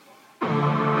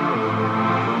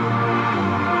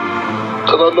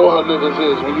Cause I know how niggas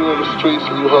is. When you in the streets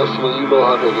and you hustling, you know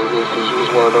how niggas is. Cause you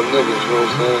was one of them niggas, you know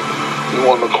what I'm saying? You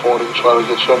on the corner, you try to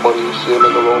get your money, you see a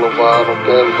nigga roll a vine or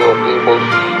Benz or a Beamos,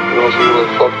 you know what I'm saying? You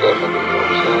like, fuck that nigga, you know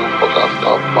what I'm saying? Fuck,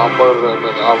 I murder that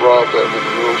nigga, I rob that nigga,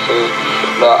 you know what I'm saying?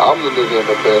 Now, I'm the nigga in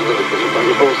the bed, you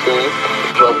know what I'm saying?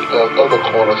 Driving past other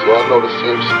corners, so I know the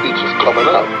same speech is coming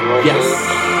out, you know what I'm saying?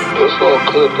 But it's all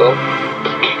good, though.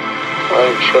 I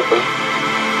ain't tripping.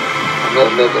 That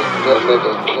nigga.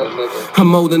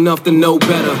 I'm old enough to know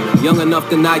better, young enough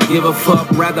to not give a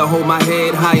fuck. Rather hold my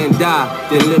head high and die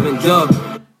than live in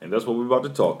dub. And that's what we're about to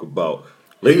talk about.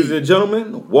 Ladies and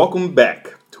gentlemen, welcome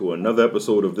back to another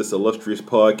episode of this illustrious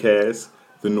podcast,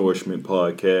 the Nourishment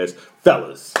Podcast.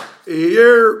 Fellas.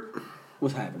 Here.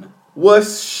 What's happening?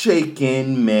 What's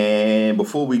shaking, man?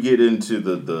 Before we get into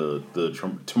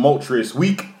the tumultuous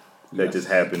week that just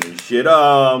happened and shit,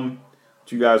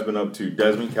 what you guys been up to?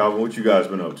 Desmond, Calvin, what you guys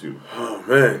been up to? Oh,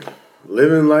 man.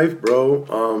 Living life, bro.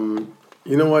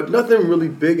 You know what? Nothing really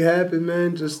big happened,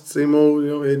 man. Just same old,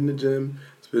 hitting the gym,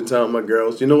 spend time with my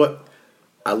girls. You know what?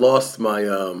 I lost my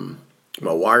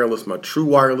my true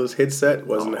wireless headset.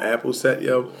 Wasn't an Apple set,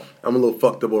 yo. I'm a little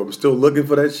fucked up, I'm still looking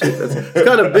for that shit. It's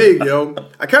kind of big, yo.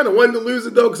 I kind of wanted to lose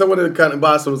it, though, because I wanted to kind of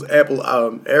buy some Apple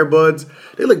AirBuds.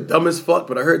 They look dumb as fuck,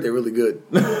 but I heard they're really good.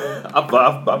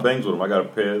 I bangs with them. I got a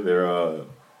pair.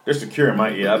 They're secure in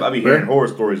my ear. I be hearing horror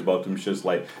stories about them shits,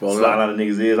 like sliding out of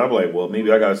niggas' ears. I'm like, well,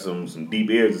 maybe I got some deep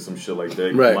ears or some shit like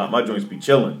that. Right. My joints be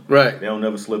chilling. Right. They don't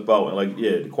never slip out. And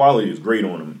the quality is great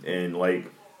on them. And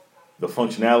the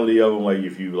functionality of them,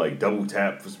 if you double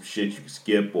tap for some shit, you can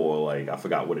skip, or I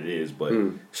forgot what it is, but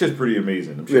shit's pretty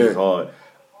amazing. Them shit's hard.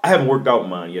 I haven't worked out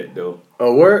mine yet, though.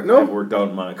 Oh, word? No? I haven't worked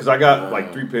out mine. Because I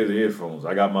got 3 pairs of headphones.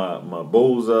 I got my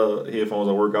Bose headphones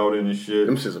I work out in and shit.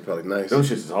 Them shits are probably nice. Them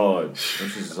shits is hard.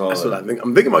 That's what I think.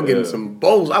 I'm thinking about getting some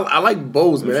Bose. I like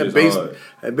Bose, man.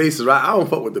 That bass is right. I don't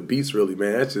fuck with the beats really,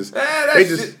 man. That's just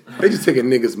they just taking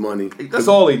niggas' money. That's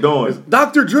all they doing.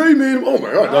 Dr. Dre, man. Oh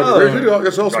my God, Dr. Dre.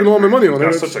 That's all spending all my money on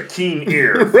that. Got such a keen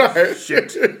ear. Right.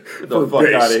 Shit. Get the fuck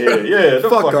out of here. Yeah, the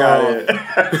fuck out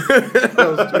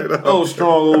of here. Oh,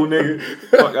 strong old nigga.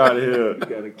 Fuck out of here. You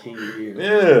got a king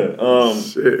ear. Yeah.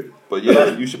 Shit. But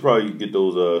yeah, you should probably get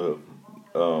those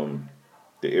the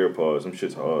AirPods. Them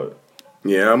shit's hard.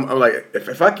 Yeah, I'm like,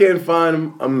 if I can't find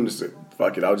them, I'm just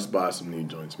fuck it. I'll just buy some new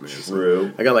joints, man. For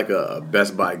real. I got a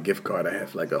Best Buy gift card I have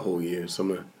for a whole year, so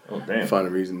I'm gonna find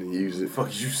a reason to use it. Fuck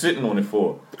is you sitting on it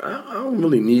for? I don't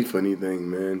really need for anything,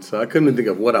 man. So I couldn't think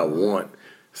of what I want.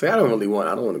 I don't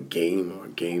want a game or a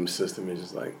game system. It's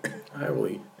just I don't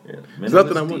really. Yeah, there's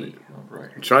nothing I wanted. Right.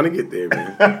 I'm trying to get there,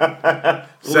 man. But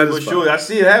sure, I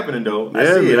see it happening though. I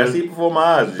see it. I see it before my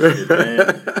eyes and shit, man.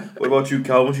 What about you,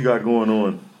 Cal? What you got going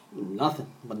on? Nothing.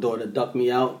 My daughter ducked me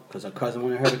out because her cousin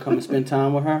wanted her to come and spend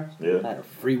time with her. Yeah. I had a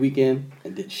free weekend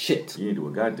and did shit. You didn't do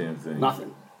a goddamn thing.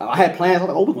 Nothing. I had plans. I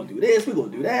was like, we're going to do this. We're going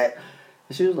to do that.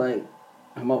 And she was like,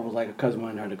 her mother was like, her cousin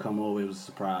wanted her to come over. It was a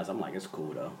surprise. I'm like, it's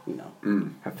cool though.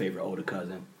 Her favorite older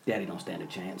cousin. Daddy don't stand a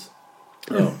chance.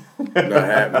 Oh, not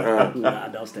happening, huh? Nah, I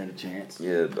don't stand a chance.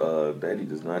 Yeah, Daddy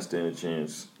does not stand a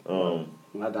chance. I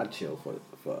chill for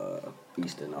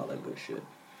Easter and all that good shit.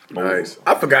 Nice.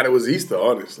 I forgot it was Easter,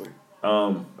 honestly.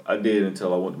 I did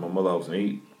until I went to my mother's house and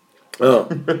ate. Oh,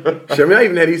 shit, I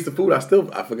even had Easter food. I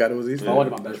forgot it was Easter. I went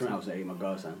to my best friend's house. I ate my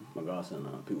godson,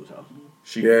 people's house.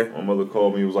 My mother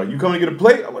called me and was like, "You coming to get a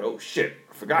plate?" I went, "Oh shit,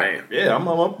 I forgot." Damn. Yeah, I'm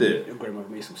up there. Your grandmother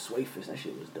made some swayfish. That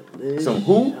shit was delicious. Some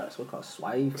who? That's what called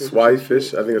swayfish.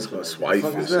 Swayfish? I think it's called swayfish.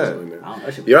 What the fuck is that?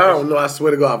 I don't know. I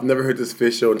swear to God, I've never heard this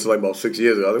fish show until about 6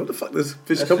 years ago. I was like, what the fuck this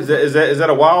fish come from? Is that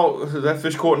a wild? Is that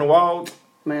fish caught in the wild?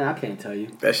 Man, I can't tell you.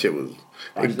 That shit was.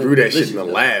 They grew that shit in the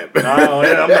lab. No,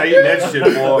 I'm not eating that shit,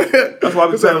 boy. That's why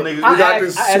we telling niggas. We got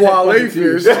this swale fish.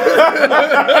 Swale.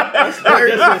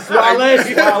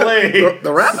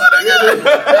 The rapper?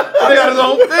 They got his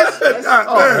own fish?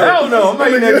 Hell no. I'm not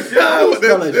eating that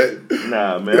shit.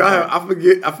 Nah, man. I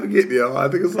forget, yo. I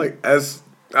think it's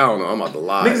I don't know. I'm about to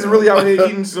lie. Niggas really out here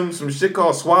eating some shit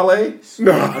called swale?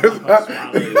 No.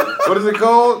 What is it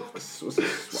called?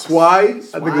 Swai?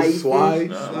 I think it's swai.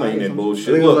 Nah, I'm not eating that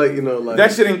bullshit. Look,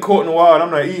 that shit ain't caught in the wild.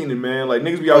 I'm not eating it, man.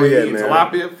 Niggas be out here eating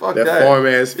tilapia. Fuck that. That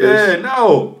farm-ass fish. Yeah,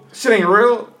 no. Shit ain't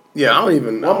real. Yeah, I don't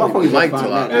even like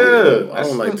tilapia. Yeah. I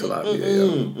don't like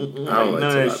tilapia. I don't like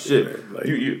tilapia.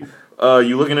 Shit.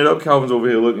 You looking it up? Calvin's over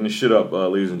here looking this shit up,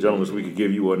 ladies and gentlemen, so we could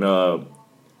give you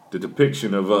the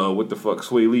depiction of what the fuck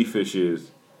Sway Lee fish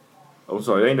is. I'm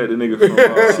sorry, ain't that the nigga from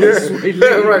Sway Lee?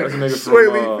 Right. That's the nigga Sway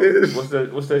from Lee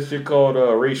fish. What's that shit called?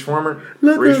 Ray Schwimmer?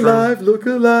 Look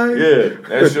alive. Yeah,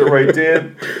 that shit right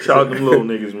there. Shout out to them little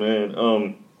niggas,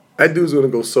 man. That dude's gonna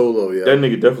go solo, yeah. That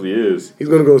nigga definitely is. He's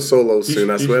gonna go solo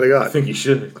soon. I swear to God. I think he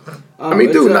should. I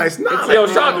mean, dude, nice. Nah, Yo,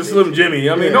 shout out to Slim Jimmy.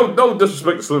 I mean, no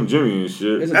disrespect to Slim Jimmy and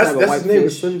shit. That's his name,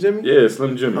 is Slim Jimmy? Yeah,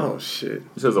 Slim Jimmy. Oh, shit.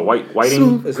 It says a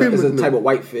whiting. It's a type of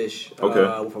white fish.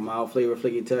 Okay. With a mild flavor,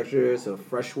 flaky texture. It's a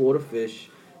freshwater fish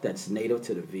that's native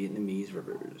to the Vietnamese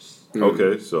rivers.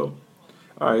 Okay, so.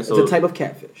 All right, It's so. a type of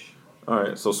catfish. All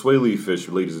right, so sway leaf fish,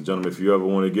 ladies and gentlemen, if you ever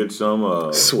want to get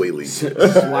some. Sway leaf.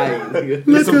 Swag.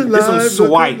 Get some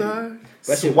swag.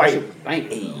 Swag.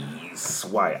 Bang.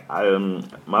 Swag.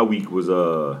 My week was,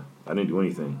 I didn't do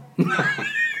anything.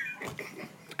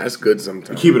 That's good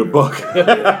sometimes. Keep it a buck.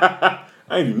 I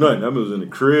ain't do nothing. I was in the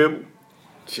crib.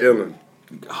 Chilling.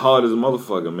 Hard as a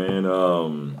motherfucker, man.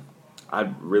 I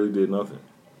really did nothing.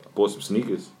 I bought some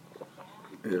sneakers.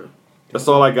 Yeah. That's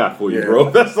all I got for you, bro.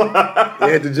 That's all. You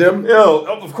at the gym? Yo,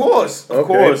 of course. Of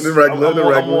course. The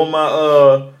regular, I'm on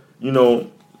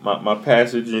my, my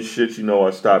passage and shit.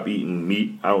 I stopped eating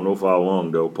meat. I don't know for how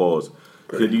long, though. Pause.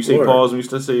 Do you say pause when you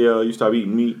still say you stop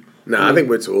eating meat? Nah, I think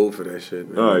we're too old for that shit,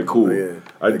 man. All right, cool. Oh, yeah.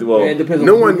 It depends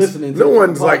no on one's listening to no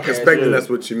one's like podcast. expecting that's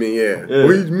what you mean, yeah. Yeah.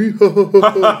 What you mean?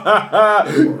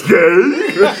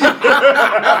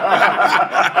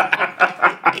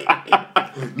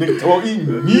 Nigga talk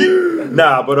eating meat.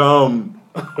 Nah, but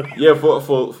yeah, for a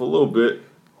little bit,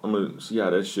 I'm gonna see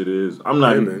how that shit is. I'm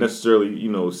not necessarily,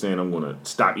 saying I'm gonna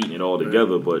stop eating it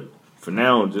altogether, but for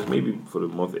now, just maybe for the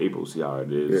month of April, see how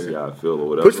it is, see how I feel or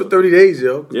whatever. Push for 30 days,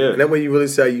 yo. Yeah. And that way you really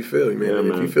see how you feel, man. Yeah, And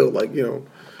man. if you feel like, I feel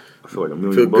like $1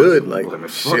 feel million. good, like, fuck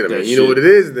shit, I that mean, you know what it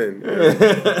is then.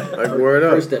 Like, word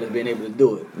up. First step is being able to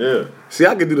do it. Yeah. See,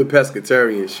 I could do the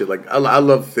pescatarian shit. Like, I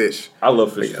love fish. I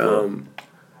love fish Like, as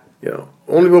well.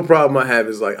 Only real problem I have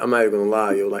is, like, I'm not even gonna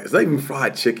lie, yo. Like, it's not even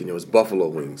fried chicken, yo. It's buffalo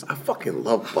wings. I fucking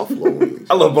love buffalo wings.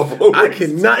 I love buffalo wings. I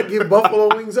cannot give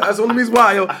buffalo wings. That's the only reason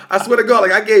why, yo. I swear to God,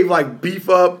 like, I gave, like, beef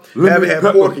up. Haven't had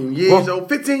pork in years, yo.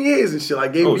 15 years and shit. I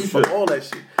gave beef up, all that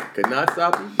shit. Could not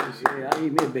stop eating shit. Yeah, I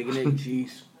eat me a bacon, egg, and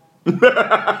cheese.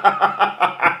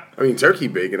 I mean, turkey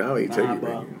bacon. I don't eat turkey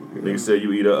bro. bacon. Nigga said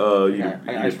you eat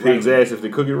a pig's ass if they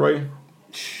cook it right.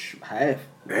 Half.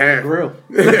 Half. Grill.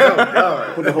 Put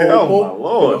the Put the Hell, whole my pork.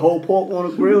 Lord. Put the whole pork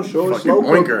on the grill. Show it fucking slow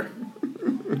cook.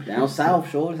 oinker. Down south,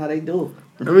 show us how they do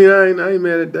it. I mean, I ain't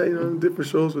mad at that. Different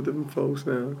shows with different folks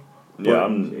now.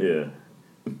 Yeah,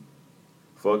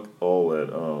 Fuck all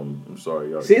that. I'm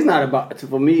sorry, y'all. See, it's not about.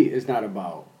 For me, it's not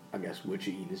about. I guess what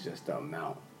you eat. It's just the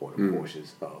amount or the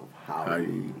portions of how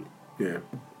you eat. Yeah.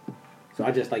 So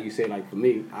I just like you say, like for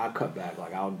me, I cut back.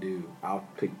 Like I'll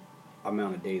pick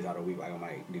amount of days out of the week. Like I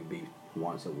might do beef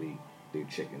once a week, do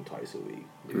chicken twice a week.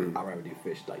 I'd rather do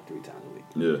fish like 3 times a week.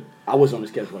 Yeah. I was on the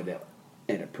schedule like that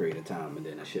in a period of time, and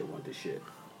then that shit went to shit.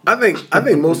 I think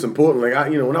most important, like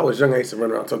when I was young, I used to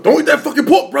run around talking, "Don't eat that fucking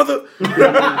pork, brother." Come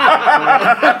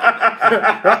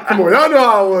on, y'all know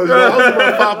how I was. Yo. I was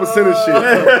about 5% of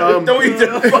shit. Don't eat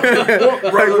that fucking pork,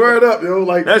 Like brother. word up, yo.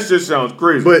 Like That shit sounds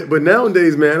crazy. But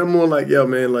nowadays, man, I'm more like,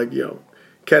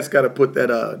 cats got to put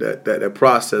that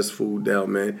processed food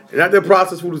down, man. And not that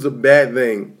processed food is a bad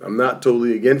thing. I'm not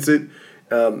totally against it.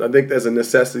 I think there's a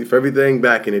necessity for everything.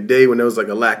 Back in the day when there was like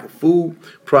a lack of food,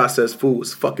 processed food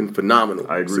was fucking phenomenal.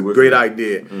 I agree it's a with great you.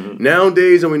 idea.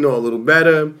 Nowadays, and we know a little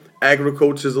better.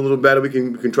 Agriculture's a little better. We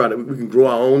can grow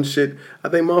our own shit. I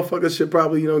think motherfuckers should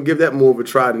probably give that more of a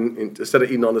try instead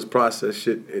of eating all this processed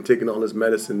shit and taking all this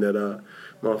medicine that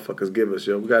motherfuckers give us.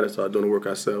 Yo, we gotta start doing the work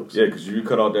ourselves. Yeah, because if you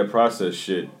cut out that processed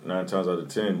shit, 9 times out of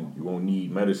 10, you won't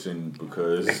need medicine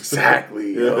because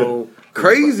Exactly, yo.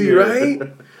 Crazy, right?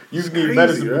 You It's need crazy,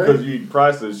 medicine right? because you eat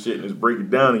processed shit and it's breaking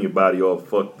down in your body all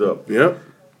fucked up. Yep.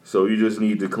 So you just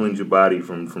need to cleanse your body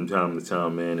from time to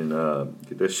time, man, and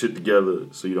get that shit together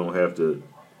so you don't have to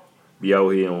be out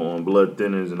here on blood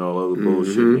thinners and all other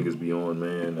bullshit niggas be on,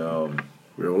 man.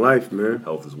 Real life, man.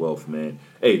 Health is wealth, man.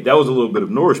 Hey, that was a little bit of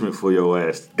nourishment for your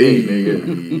ass today, nigga.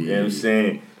 You know what I'm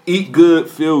saying? Eat good,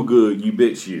 feel good, you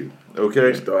bitch you.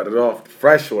 Okay? Started off the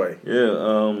fresh way.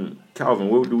 Yeah, Calvin,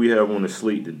 what do we have on the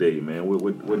slate today, man? What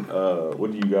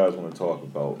do you guys want to talk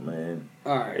about, man?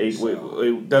 All right. Hey,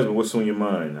 Desmond, what's on your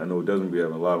mind? I know Desmond be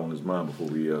having a lot on his mind before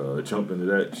we jump into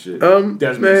that shit.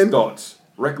 Desmond's man. thoughts.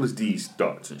 Reckless D's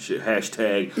thoughts and shit.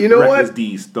 Hashtag You know Reckless what?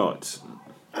 D's thoughts.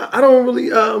 I don't really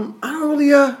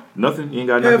Nothing? You ain't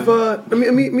got nothing?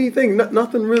 have me think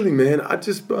nothing really, man. I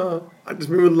just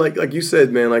remember like you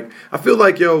said, man, like I feel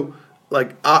like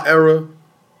like our era,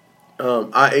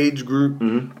 our age group,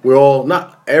 we're all,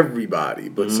 not everybody,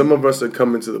 but some of us are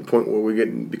coming to the point where we're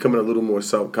becoming a little more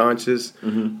self-conscious.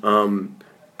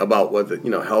 about what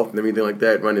health and everything like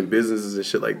that, running businesses and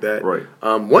shit like that. Right.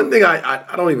 One thing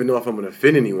I don't even know if I'm gonna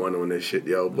offend anyone on this shit,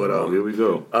 yo. But here we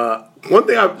go. one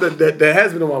thing that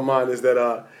has been on my mind is that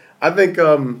I think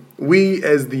we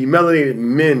as the melanated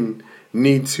men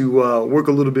need to work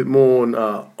a little bit more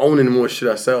on owning more shit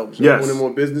ourselves. Yes. Owning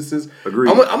more businesses. Agreed.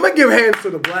 I'm gonna give hands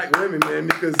to the black women, man,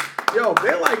 because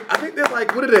I think they're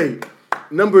like, what are they?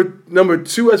 Number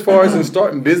 2 as far as in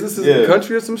starting businesses in the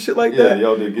country or some shit like that.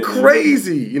 Y'all did get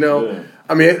crazy, Yeah.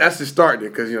 I mean, that's just starting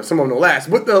it because some of them don't last,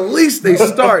 but at least they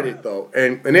started though,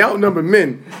 and they outnumber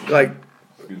men like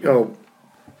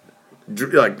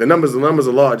like the numbers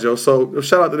are large, yo. So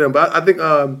shout out to them. But I think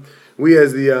we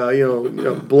as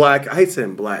the black, I hate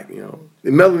saying black, the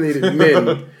melanated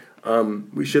men,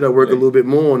 we should work a little bit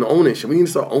more on owning shit. We need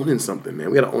to start owning something,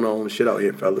 man. We gotta own our own shit out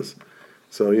here, fellas.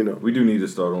 So we do need to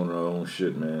start owning our own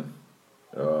shit, man.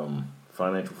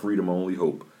 Financial freedom, only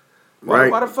hope.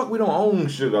 Why the fuck we don't own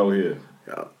shit out here?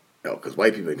 Yo, because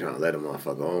white people ain't trying to let a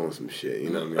motherfucker own some shit. You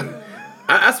know what I mean?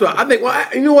 That's what I think. Well,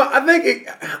 you know what? I think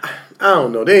I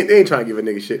don't know. They ain't trying to give a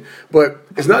nigga shit, but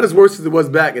it's not as worse as it was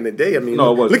back in the day. I mean,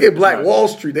 no, it wasn't. Look at Black Wall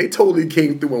Street. They totally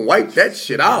came through and wiped that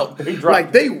shit out. They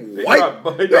dropped wiped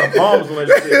bombs on that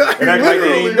shit. And act like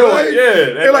they ain't do it.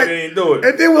 Yeah, act like they ain't do it.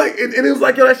 And then and it was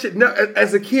like, yo, that shit. Now,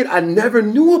 as a kid, I never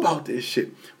knew about this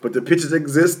shit. But the pictures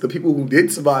exist. The people who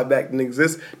did survive back then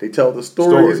exist. They tell the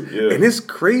stories, and it's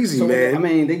crazy, man. I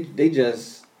mean, they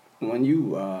just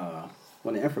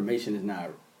when the information is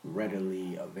not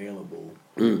readily available,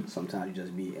 sometimes you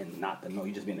just be in not the know.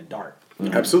 You just be in the dark.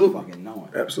 Absolutely, fucking knowing.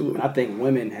 Absolutely. And I think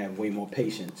women have way more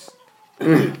patience.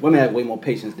 Women have way more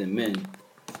patience than men.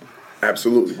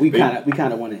 Absolutely. We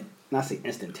kind of want to not say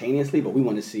instantaneously, but we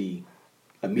want to see.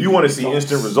 You want to see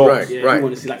instant results. Right, Yeah, right. you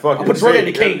want to see like, Fucking I put bread in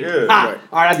the cake. yeah, Right.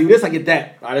 All right, I do this, I get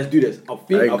that. All right, let's do this. A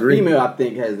agree. female, I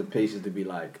think, has the patience to be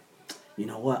like, you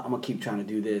know what? I'm gonna keep trying to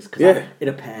do this because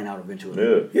it'll pan out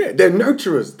eventually. Yeah, they're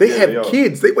nurturers. They have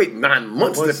kids. They wait 9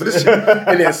 months for this shit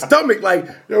in their stomach. Like,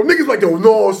 niggas like, yo,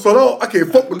 no, son, I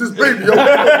can't fuck with this baby. Yo,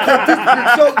 get this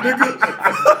bitch out, nigga.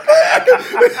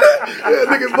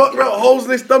 Niggas walk around holes in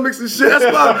their stomachs and shit. That's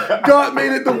why God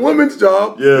made it the woman's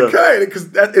job. Yeah, okay, because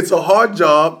it's a hard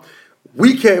job.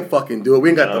 We can't fucking do it. We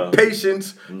ain't got the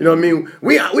patience. You know what I mean?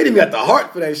 We didn't even got the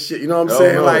heart for that shit. You know what I'm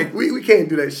saying? No. Like, we can't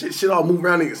do that shit. Shit all move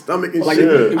around in your stomach and Like,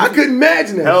 shit. I couldn't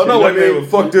imagine that. Hell shit, no, you know what I mean?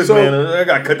 fuck this, man. I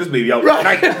gotta cut this baby out.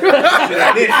 Right.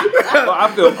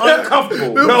 I feel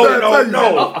uncomfortable.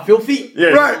 No. I feel feet. Yeah.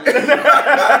 Right.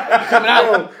 Coming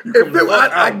out.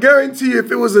 I guarantee you,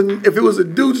 if it was a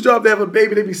dude's job to have a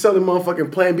baby, they'd be selling motherfucking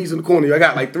Plan Bs in the corner. I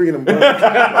got like 3 of them. Bro.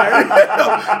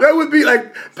 That would be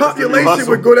like population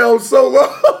would go down so low.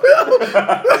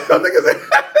 Niggas say,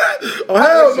 oh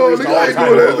hell no, nigga, I ain't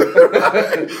doing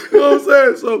that. You know what I'm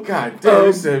saying? So God damn,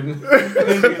 he said,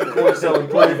 nigga in the corner selling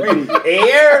Plan B.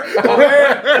 Air.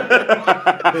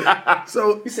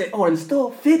 So You say, and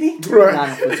still 50? Right.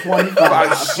 Nah, for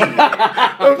 25. Shit.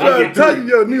 I'm trying to tell you,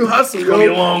 yo, new hustle, gonna be a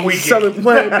yo, long weekend. selling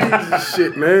Plan Bs and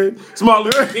shit, man. It's Martin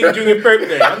Luther King Jr.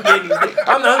 birthday.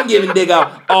 I'm giving dig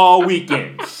out all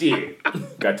weekend. Shit.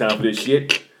 Got time for this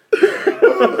shit?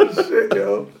 Oh, shit,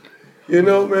 yo. You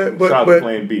know, man, but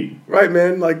Plan B. Right,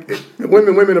 man. Like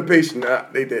women are patient.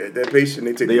 They're patient.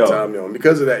 They take their time, yo. And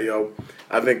because of that, yo,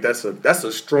 I think that's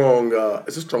a strong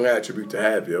attribute to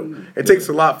have, yo. It takes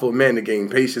a lot for a man to gain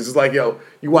patience. It's like, yo,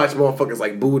 you watch motherfuckers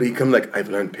like Buddha. He come like, I've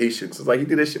learned patience. It's like he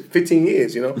did that shit 15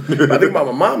 years, you know. But I think about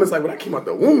my mom. It's like when I came out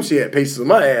the womb, she had patience with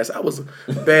my ass. I was a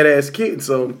badass kid,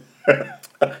 so.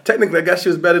 Technically, I guess she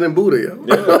was better than Buddha, yo.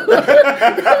 Yeah.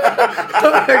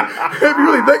 If you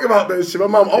really think about that shit, my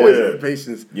mom always had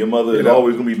patience. Your mother is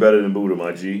always gonna be better than Buddha,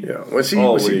 my G. Yeah, when she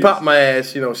popped my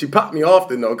ass, she popped me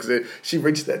often though, because she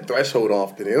reached that threshold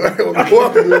often.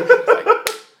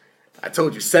 I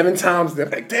told you 7 times. They're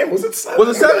like, damn, was it 7?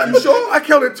 Was it 7? You sure? I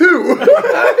counted 2.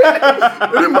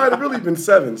 But it might have really been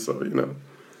 7. So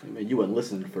Man, you wouldn't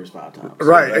listen the first 5 times.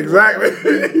 Right, exactly.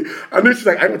 I knew she's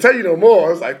like, I ain't gonna tell you no more.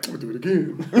 I was like, we'll do it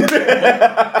again.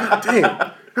 God damn,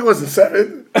 that wasn't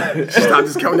 7. She stopped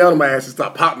just counting down on my ass and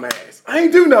stopped popping my ass. I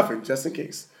ain't do nothing, just in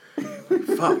case.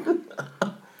 Fuck.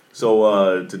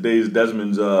 So today's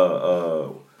Desmond's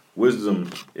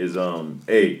wisdom is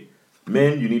hey,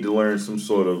 men, you need to learn some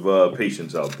sort of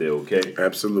patience out there, okay?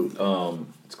 Absolutely.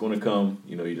 It's gonna come.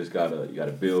 You just gotta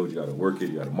build. You gotta work it.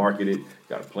 You gotta market it. You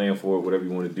gotta plan for it. Whatever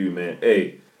you want to do, man.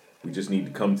 Hey, we just need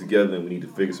to come together and we need to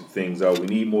figure some things out. We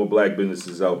need more black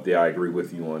businesses out there. I agree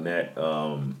with you on that.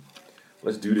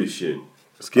 Let's do this shit.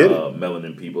 Let's get it.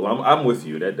 Melanin people. I'm with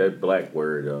you. That black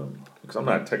word. Because I'm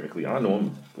not technically. I know I'm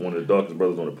one of the darkest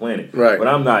brothers on the planet. Right. But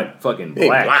I'm not fucking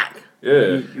black.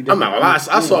 Yeah. I'm not gonna lie.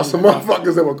 I saw some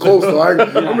motherfuckers that were close, so I'm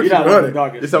gonna keep running.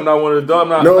 It's something I wanted to do. I'm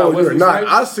not. No, not you're Wesley not.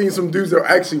 Snipes. I've seen some dudes that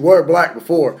actually were black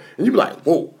before, and you be like,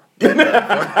 whoa. Well,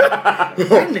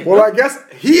 I guess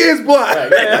he is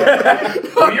black.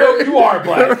 Well, you are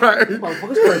black. Right. Like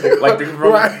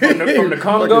from the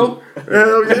Congo.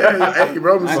 Hell yeah. Hey,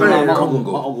 bro, I'm saying. My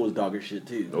uncle was dark as shit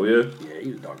too. Oh yeah. Yeah,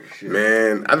 he was dark as shit.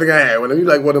 Man, I think I had one. You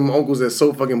like one of them uncles that's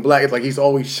so fucking black. It's like he's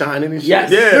always shining and shit.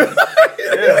 Yes. Yeah.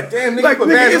 Yeah. Damn, nigga, Like, put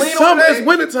nigga, Vaseline it's on summer, that? it's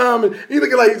wintertime, and he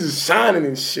looking like he's just shining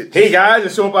and shit. Hey guys,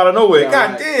 just show up out of nowhere. Yeah, God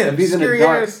right. damn, If he's in the scary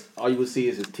dark, ass. all you would see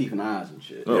is his teeth and eyes and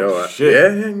shit. Oh, Yo,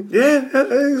 shit. Yeah, that Shout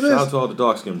out exists. to all the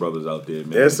dark skinned brothers out there,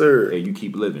 man. Yes, sir. Hey, you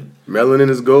keep living. Melanin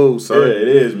is gold, son. Yeah, it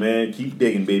is, man. Keep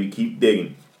digging, baby. Keep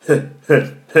digging. You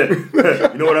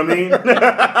know what I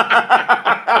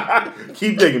mean?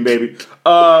 Keep digging, baby.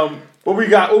 What we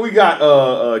got,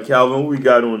 Calvin? What we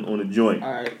got on the joint?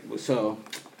 All right, so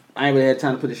I ain't really had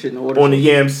time to put this shit in order. On the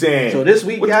yam sand. So this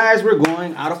week, guys, we're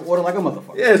going out of order like a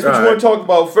motherfucker. Yeah, that's what you want to talk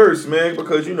about first, man,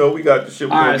 because, you know, we got the shit.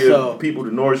 We want to give people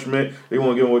the nourishment. They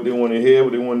want to get what they want to hear,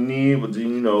 what they want to need, but, you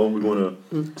know, we want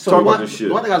to talk about this shit.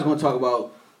 The one thing I was going to talk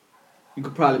about, you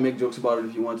could probably make jokes about it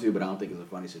if you want to, but I don't think it's a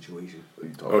funny situation.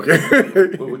 Okay.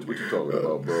 What you talking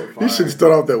about, bro? You should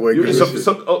start off that way. Let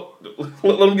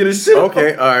him get his shit.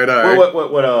 Okay, all right.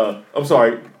 What, I'm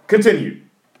sorry. Continue.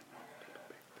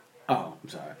 Oh, I'm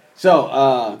sorry.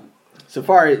 So,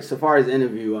 Safaree's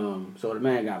interview, so the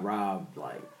man got robbed,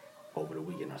 like, over the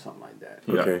weekend or something like that.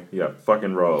 Okay. Yeah,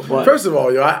 fucking robbed. But, First of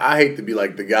all, yo, I hate to be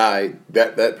like the guy,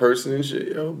 that person and shit,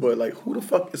 yo, but like, who the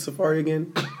fuck is Safaree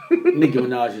again? Nicki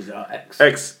Minaj's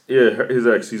ex. His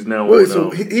ex. He's now. Wait,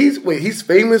 so he's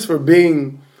famous for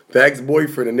being the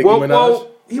ex-boyfriend of Nicki Minaj?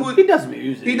 Well, he does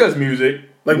music. He does music.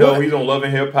 Like, you know, what? he's on Love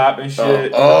and Hip Hop and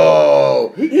shit. He like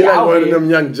out one of here.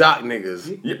 them young jock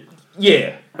niggas.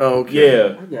 Yeah. Oh,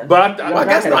 okay. Yeah. But I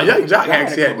guess not. Young Jock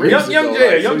actually had music, Young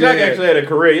though, Jack actually had a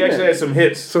career. He actually had some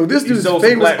hits. So this He dude's sold some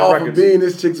famous platinum off records. of being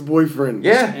this chick's boyfriend.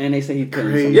 Yeah. And they say he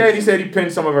pinned Crazy. some. Yeah, and he said he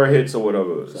pinned some of her hits or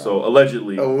whatever. So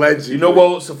allegedly. Allegedly. You know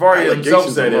what? Safaree himself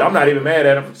Allegations said of it. I'm not even mad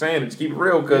at him for saying it. Just keep it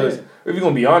real, because if you're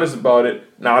gonna be honest about it,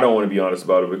 I don't want to be honest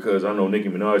about it because I know Nicki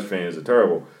Minaj fans are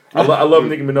terrible. I love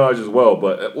Nicki Minaj as well,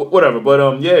 but whatever.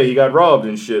 But yeah, he got robbed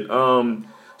and shit.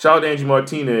 Shout out to Angie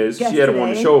Martinez. She had him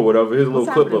on the show or whatever. Here's a little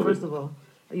clip of it. First of all,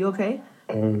 are you okay?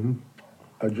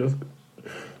 I just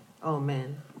Oh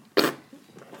man.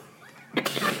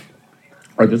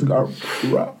 got robbed.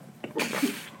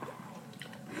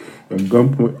 At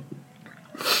gunpoint.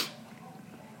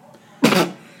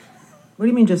 What do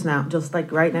you mean just now? Just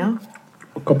like right now?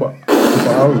 A couple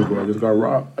hours ago, I just got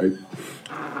robbed. Like,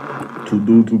 two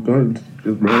dudes with guns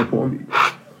just ran for me.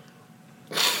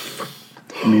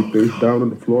 Me face down on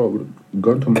the floor with a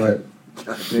gun to my head.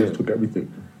 Just took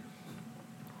everything.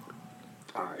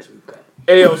 Alright, so we got.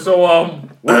 Hey yo, so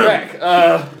we're back.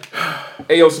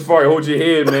 Hey yo, Safaree, hold your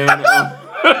head, man. Fucked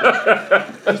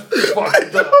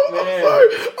up, man.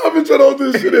 I've been trying to hold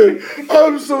this shit in.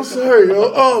 I'm so sorry,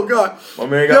 yo. Oh God. My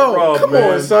man got robbed, come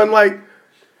man. on, son. Like,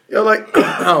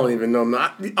 I don't even know.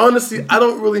 Honestly, I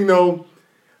don't really know.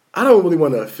 I don't really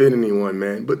want to offend anyone,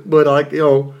 man. But like,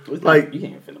 like, You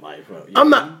can't offend nobody, bro. I'm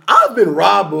not. I've been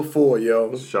robbed before,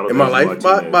 yo, Shout out in my to life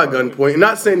Martinez, by gunpoint.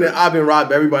 Not saying that I've been robbed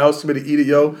by everybody else to eat it,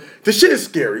 yo. The shit is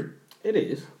scary. It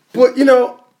is. But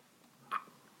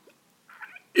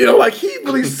like he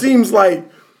really seems like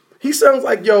he sounds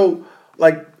like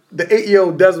like the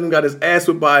 8-year-old Desmond got his ass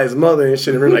whipped by his mother and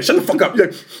shit, and we're like, shut the fuck up.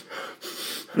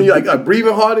 You're like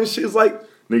breathing hard and shit. It's like,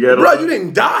 bro, you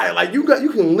didn't die. Like you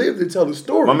can live to tell the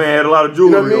story. My man had a lot of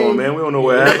jewelry You know what I mean? on, man. We don't know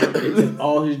what happened. They took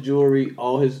all his jewelry,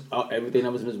 everything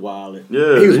that was in his wallet.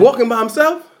 Yeah, He was walking by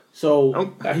himself.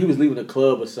 So he was leaving the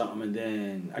club or something, and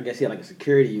then I guess he had like a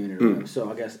security unit. Or whatever. So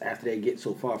I guess after they get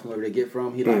so far from wherever they get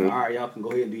from, he like, all right, y'all can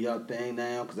go ahead and do y'all thing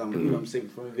now because I'm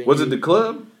safe from the venue. Was it the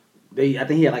club? I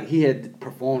think he had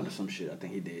performed or some shit. I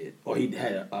think he did, or he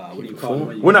had what do you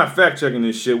call it? We're not fact checking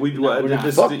this shit. we're not.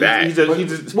 Fuck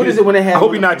that. What is it when they have? I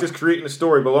hope you're not just creating a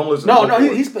story, but I'm listening. No,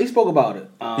 he spoke about it.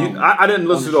 I didn't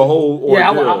listen to the whole ordeal.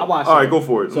 Yeah, I watched. All it. right, go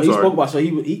for it. So I'm he sorry. spoke about. So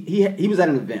he was at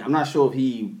an event. I'm not sure if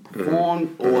he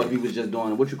performed or if he was just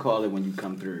doing what you call it when you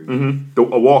come through. A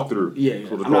walkthrough. Yeah,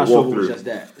 So I'm not sure if it was just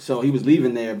that. So he was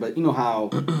leaving there, but you know how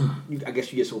I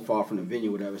guess you get so far from the venue,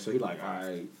 or whatever. So he like, all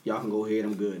right, y'all can go ahead.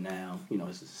 I'm good now. You know,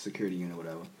 it's a security unit, or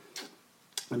whatever.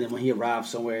 And then when he arrived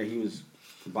somewhere, he was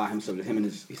by himself. Him and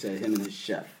his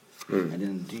chef. And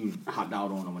then the dude hopped out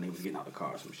on him when they was getting out of the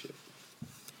car or some shit.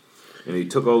 And he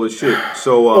took all this shit.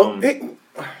 So And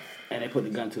they put the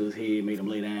gun to his head, made him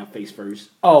lay down face first.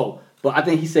 Oh, but I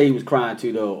think he said he was crying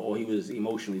too, though, or he was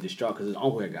emotionally distraught because his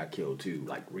uncle had got killed too,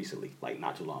 like recently, like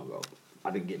not too long ago.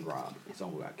 I think getting robbed. His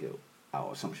uncle got killed.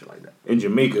 Or some shit like that. In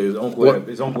Jamaica, his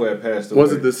uncle had passed away.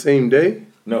 Was it the same day?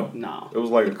 No. No. It was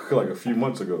like a few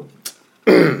months ago.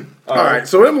 All right.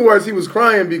 So in other words, he was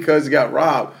crying because he got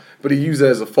robbed, but he used it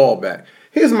as a fallback.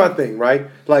 Here's my thing, right?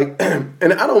 Like,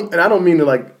 and I don't mean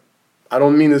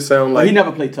to sound like he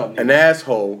never played tough. an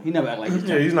asshole. He never act like he's tough.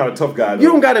 Yeah, he's not a tough guy, though. You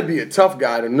don't gotta be a tough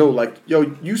guy to know, like,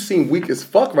 yo, you seem weak as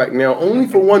fuck right now. Only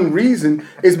for one reason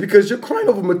is because you're crying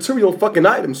over material fucking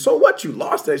items. So what? You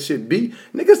lost that shit, B.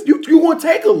 Niggas, you gonna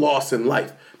take a loss in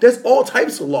life. There's all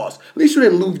types of loss. At least you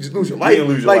didn't lose your life. You didn't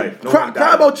lose your life. Cry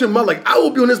about your mother. Like, I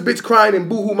will be on this bitch crying and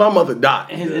boo-hoo, my mother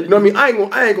died. You know what I mean? I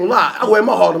ain't gonna lie. I wear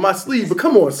my heart on my sleeve. But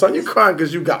come on, son. You're crying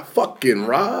because you got fucking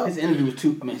robbed. His interview was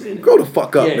Grow the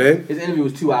fuck up, man. His interview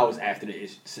was 2 hours after the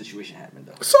situation happened,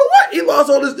 though. So what? He lost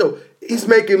all this, though. He's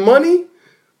making money.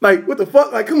 Like, what the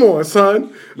fuck? Like, come on,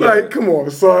 son. Yeah. Like, come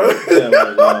on, son. Yeah,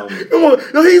 like, Come on.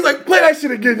 Yo, he's like, play that shit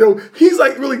again, yo. He's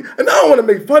like, really, and I don't want to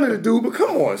make fun of the dude, but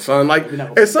come on, son. Like,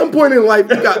 at some point in life,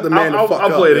 you got the man to fuck up.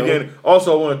 I'll play it again.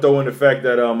 Also, I want to throw in the fact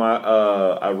that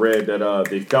I read that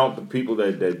they found the people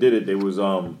that did it. They was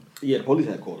Yeah, the police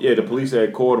had caught him. Yeah, the police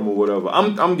had caught him or whatever.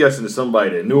 I'm guessing it's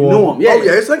somebody that knew him. Yeah. Oh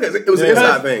yeah, it's like it was an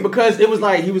inside thing. Because it was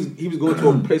like he was going to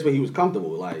a place where he was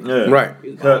comfortable, like right.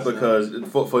 Because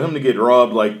for him to get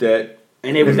robbed like that.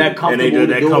 And they was that comfortable.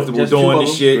 And they comfortable doing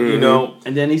this shit, you know.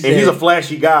 And then he said, and he's a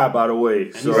flashy guy, by the way.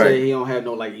 And he said he don't have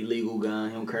no like illegal gun.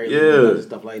 He don't carry guns and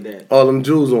stuff like that. All them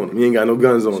jewels on him. He ain't got no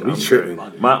guns on him. He's tripping.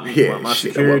 My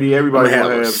security, everybody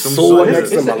gonna have some some sword next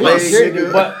to my leg.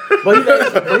 But he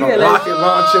had rocket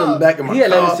launcher back in my car. He had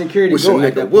let his security Wish go a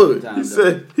at that nigga point would. in time. He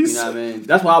said, you know what I mean?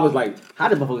 That's why I was like, how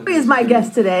did motherfuckers? He's my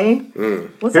guest today.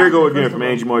 What's Here we go happening, again first from of all?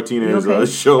 Angie Martinez You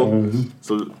okay? show.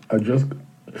 So I just.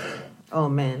 Oh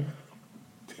man.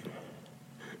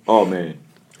 Oh man,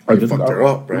 I just fucked got her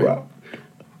up, right? robbed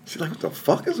She's like, what the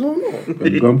fuck is going on? at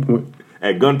gunpoint.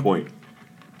 at gunpoint.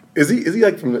 Is he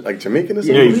like from like Jamaican or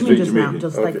Yeah, something? Yeah, what do he's you mean just Jamaican. now?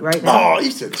 Just Okay. like right now? Oh,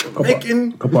 he said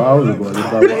Jamaican. A couple hours ago, I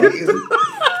just got robbed.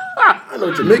 I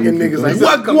know Jamaican niggas like,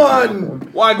 Wagwan!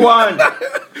 Wagwan,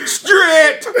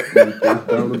 straight. Down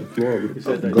on the floor. with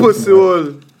a Pussy gun.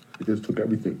 oil. They just took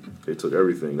everything. They took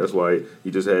everything. That's why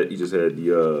he just had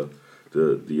the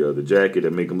jacket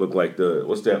that make him look like the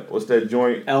what's that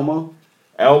joint? Elmo,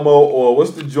 or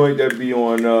what's the joint that be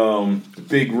on the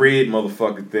big red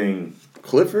motherfucking thing?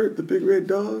 Clifford, the big red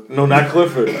dog? No, not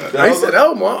Clifford. I said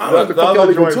Elmo. I don't know what the fuck y'all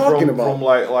even talking about. From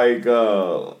like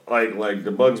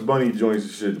the Bugs Bunny joints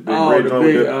and shit. The big Oh, red the joint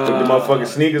big, with the motherfucking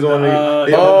sneakers on it.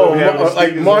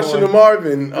 Like Martian and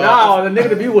Marvin. no, the nigga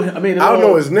to be with. I mean, I don't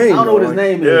know his name. I don't know what his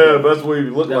name is. Yeah, but that's what he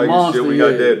looked That like and monster, shit. We yeah.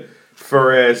 got that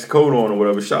fur ass coat on or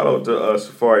whatever. Shout out to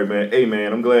Safaree, man. Hey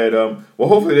man, I'm glad well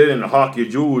hopefully they didn't hawk your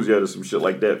jewels yet or some shit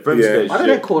like that. Finish that Why shit.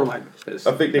 did they caught him like this?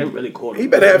 I think they really caught him. He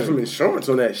better have some insurance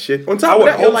on that shit. On top I of would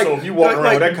that, hope like, so if you walk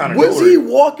around with that kind of was jewelry. he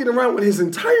walking around with his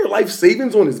entire life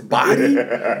savings on his body?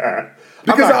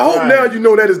 Because I hope crying. now you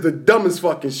know that is the dumbest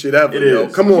fucking shit ever. It yo.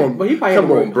 is. Come on, But he probably come had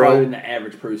to on, work bro. harder than the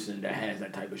average person that has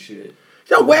that type of shit.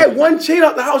 Yo, wear one chain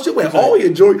out the house. You wear all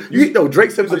your jewelry.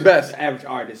 Drake said it's the best. The average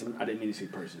artist. I didn't mean to say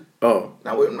person. Oh,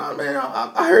 Nah, man.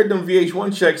 I heard them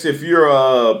VH1 checks. If you're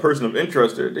a person of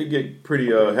interest, they get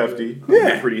pretty hefty. They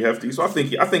get pretty hefty. So I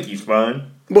think he's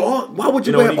fine. but why would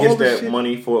you, You know, wear when he all gets this that shit?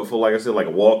 money for like I said, like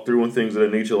a walkthrough and things of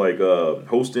that nature, like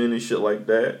hosting and shit like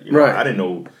that. You know, Right. I didn't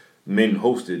know men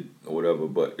hosted or whatever,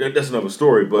 but that's another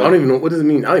story. But I don't even know what does it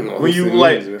mean. I don't even know. when you what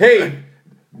like, it means, man. hey,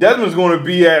 Desmond's going to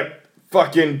be at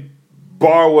fucking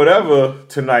bar whatever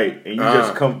tonight, and you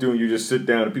just come through and you just sit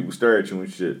down and people stare at you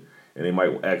and shit, and they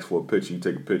might ask for a picture. You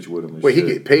take a picture with them. And Wait, shit.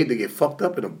 he get paid to get fucked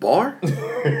up in a bar?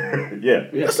 yeah.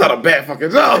 That's not a bad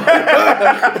fucking job.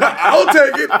 I'll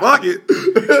take it. Fuck it.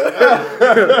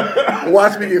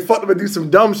 Watch me get fucked up and do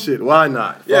some dumb shit. Why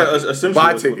not? Yeah, Fuck it. essentially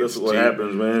Buy that's tickets, what G.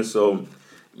 happens, man. So,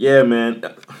 yeah, man.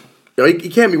 Yo, he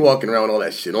can't be walking around with all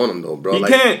that shit on him though, bro. He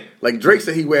like, can't. Like Drake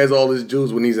said, he wears all his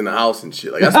jewels when he's in the house and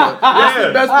shit. Like that's the best place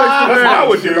to That's wear. what I it.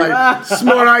 would Shit, do. like,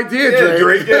 smart idea, Yeah,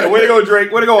 Drake. Drake. Yeah, way to go,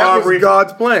 Drake. Way to go, That Aubrey. was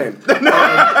God's plan.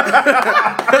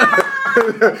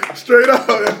 Straight up,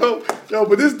 yo.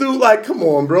 But this dude, like, come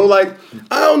on, bro. Like,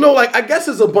 I don't know. Like, I guess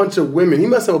it's a bunch of women. He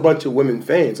must have a bunch of women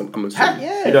fans. I'm assuming.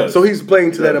 Yeah. He does. So he's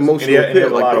playing to that emotional and he has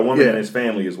a like, lot of women yeah. in his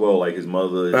family as well, like his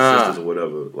mother, his sisters, or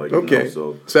whatever. Like, Okay. you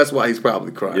know, so that's why he's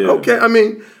probably crying. Yeah. Okay, I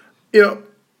mean, you know,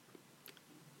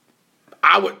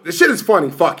 the shit is funny.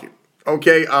 Fuck it.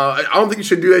 Okay, I don't think you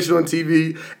should do that shit on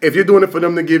TV. If you're doing it for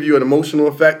them to give you an emotional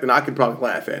effect, then I could probably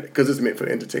laugh at it because it's meant for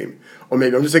the entertainment. Or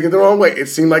maybe I'm just taking it the wrong way. It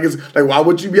seemed like it's like, why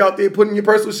would you be out there putting your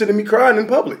personal shit and me crying in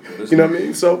public? You know what I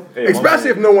mean? So, especially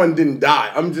if no one didn't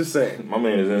die. I'm just saying. My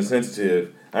man is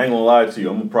insensitive. I ain't gonna lie to you.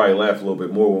 I'm gonna probably laugh a little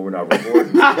bit more when we're not recording.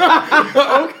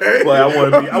 Okay, but I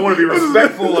want to be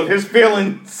respectful of his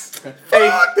feelings. Fuck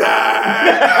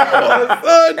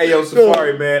that. Hey, yo,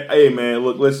 Safaree, man. Hey, man,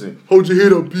 look, listen. Hold your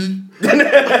head up, B.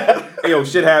 Hey, yo,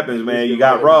 shit happens, man. You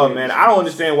got robbed, man. I don't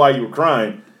understand why you were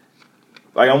crying.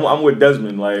 Like, I'm with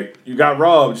Desmond. Like, you got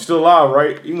robbed. You're still alive,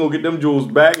 right? You can go get them jewels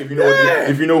back. If you know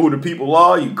if you know who the people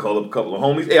are, you can call up a couple of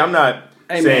homies. Hey, I'm not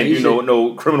saying you know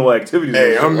no criminal activities.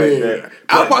 Hey, I mean, like that.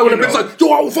 I probably would have been like,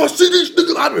 yo, if I see these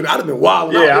niggas, I'd have been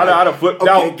wild. Yeah, I'd have flipped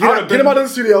out. Get him out of the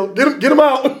studio. Get him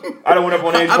out. I'd have went up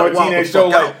on Angie Martinez's show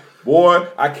like, boy,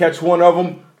 I catch one of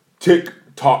them, tick,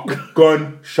 tock,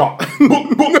 gun, shot.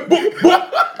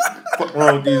 Fuck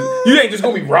wrong with these? You ain't just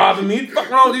gonna be robbing me. Fuck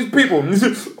wrong with these people? Man,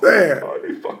 oh,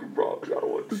 they fucking robbed me. I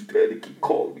don't understand. They keep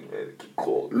calling me, man. They keep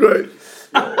calling me. Right.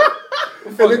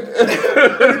 And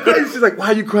the crazy, she's like, why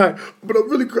are you crying? But I'm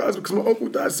really crying because my uncle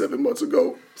died 7 months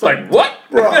ago. It's like, what?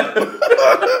 Bruh,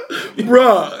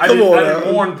 I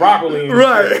didn't warn properly.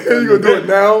 Right. You gonna do it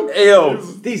now? Yo.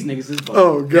 These niggas is fucking.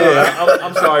 Oh, God. Yeah,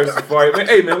 I'm sorry, Safaree. Man,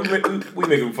 hey, man, we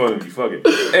making fun of you. Fuck it.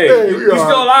 Hey, you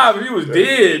still alive. If you was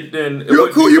dead, then you're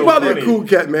cool. You're probably a cool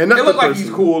cat, man. Not it look like he's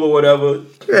cool or whatever.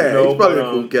 Yeah, he's probably a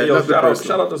cool cat. Yo,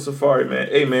 shout out to Safaree, man.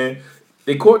 Hey, man,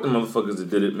 they caught the motherfuckers that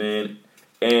did it, man.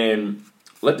 And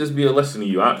let this be a lesson to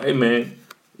you. Hey, man,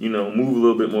 you know, move a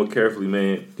little bit more carefully,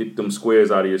 man. Get them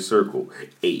squares out of your circle.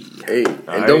 Hey.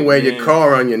 And don't wear your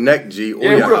car on your neck, G, or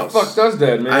your house. Who the fuck does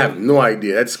that, man? I have no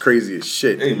idea. That's crazy as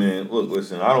shit. Hey, man, look,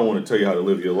 listen, I don't want to tell you how to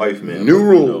live your life, man. New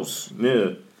rules.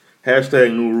 Yeah.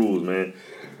 Hashtag new rules, man.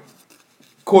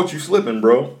 Caught you slipping,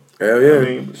 bro. Hell yeah. I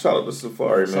mean, shout out to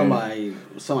Safaree, man.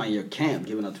 Somebody in your camp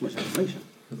giving out too much information.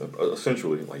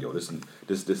 Essentially, like, yo, this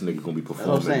nigga gonna be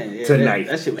performing yeah, tonight.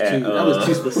 That shit was too. That was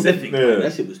too specific. Yeah.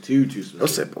 That shit was too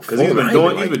specific. Because he's been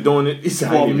doing it. He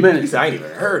said, I ain't even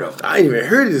heard of him. I ain't even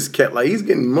heard of this cat. Like, he's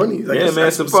getting money. Like, yeah,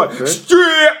 man, Safaree.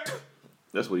 Stripped.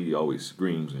 That's what he always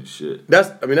screams and shit. That's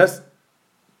what he did.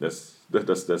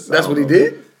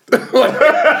 No,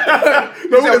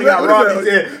 he got robbed.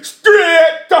 He said,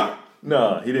 stripped.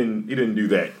 Nah, he didn't do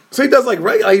that. So he does like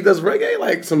reggae. Like, he does reggae,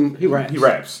 like some. He raps. He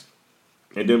raps.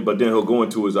 But then he'll go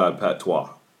into his patois.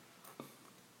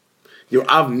 Yo,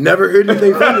 I've never heard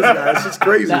anything from this guy. It's just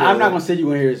crazy. Now, I'm not gonna say you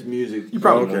want to hear his music. You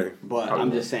probably okay, but probably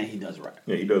I'm just saying he does rap.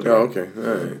 Yeah, he does. Oh, rap. okay,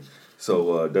 all right.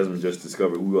 So Desmond just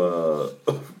discovered who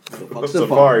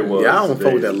Safaree was. Yeah, I don't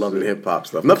fuck with that love and hip hop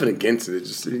stuff. Nothing against it. It's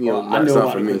just I not know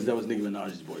about for it me. because that was Nicki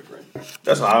Minaj's boyfriend.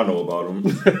 That's how I know about him.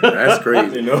 That's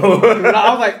crazy. You know.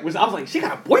 I was like, she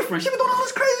got a boyfriend. She been doing all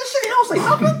this crazy shit. I don't say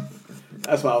nothing.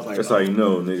 That's why I was like, That's how you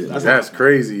know, nigga. That's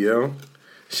crazy, yo.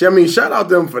 I mean, shout out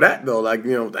them for that though. Like,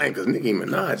 you know, dang, because Nicki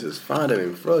Minaj is finer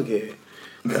than Froghead.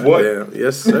 What? Damn.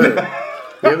 Yes, sir.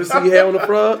 You ever see hair on a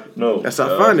frog? No. That's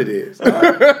how fine it is. Word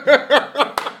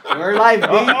life, B.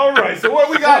 All right. So what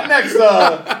we got next,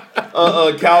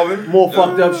 Calvin? More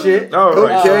fucked up shit. All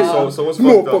right. Okay. So what's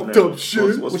More fucked fucked up now?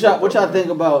 shit. What's What y'all think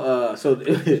about? So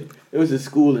it was a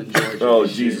school in Georgia. Oh,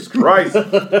 Jesus Christ.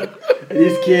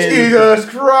 These kids, Jesus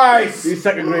Christ. these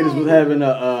second graders was having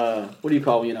a what do you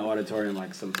call when you're in an auditorium,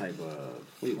 like some type of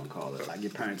what do you want to call it? Like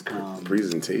your parents come.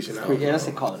 Presentation. Yeah, let's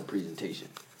say call it a presentation.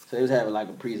 So they was having like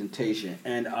a presentation,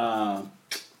 and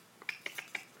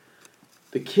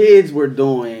the kids were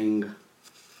doing.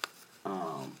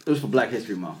 It was for Black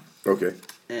History Month. Okay.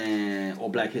 Or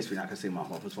Black History, not gonna say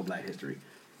month. It was for Black History,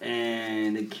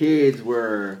 and the kids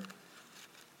were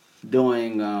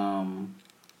doing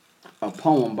a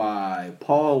poem by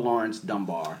Paul Laurence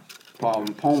Dunbar.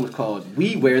 The poem was called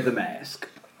 "We Wear the Mask."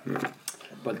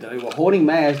 But they were holding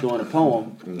masks during the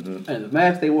poem, and the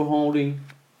masks they were holding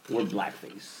were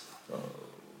blackface,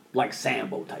 like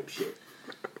Sambo type shit.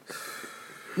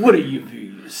 What are your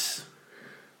views?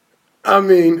 I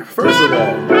mean, first of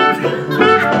all,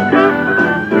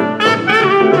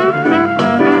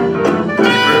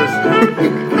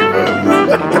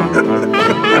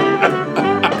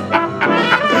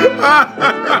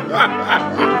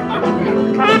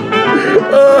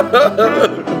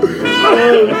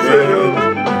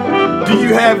 Do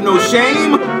you have no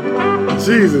shame?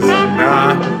 Jesus,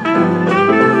 nah.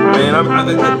 Man,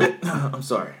 I'm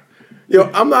sorry. Yo,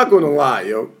 I'm not gonna lie,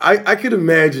 yo. I could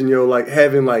imagine, yo, like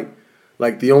having like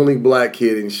the only black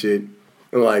kid and shit,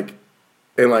 and like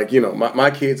you know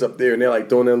my kids up there and they're like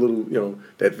doing that little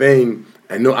that thing,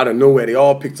 And out of nowhere, they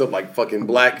all picked up like fucking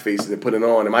black faces and put it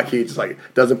on. And my kid just like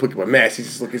doesn't put up a mask. He's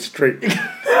just looking straight.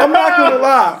 I'm not gonna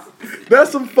lie.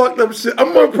 That's some fucked up shit.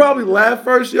 I'm gonna probably laugh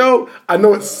first, yo. I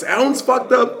know it sounds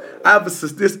fucked up. I have a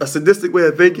sadistic way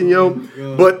of thinking, yo.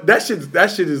 But that shit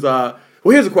is well,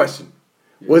 here's a question.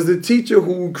 Was the teacher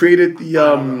who created the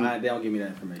they don't give me that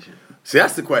information. See,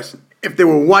 that's the question. If they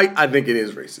were white, I think it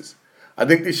is racist. I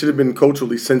think they should have been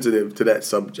culturally sensitive to that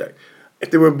subject.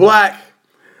 If they were black,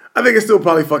 I think it's still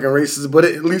probably fucking racist, but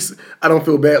at least I don't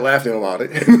feel bad laughing about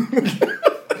it.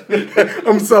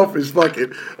 I'm selfish, fuck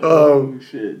it.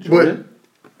 Shit, Jordan?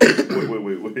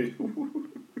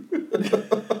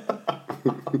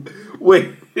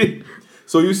 Wait.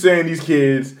 So you saying these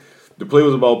kids, the play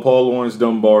was about Paul Laurence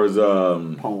Dunbar's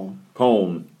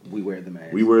poem. We Wear the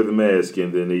Mask. We Wear the Mask,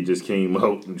 and then they just came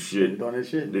out and shit. Doing that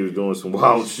shit? They was doing some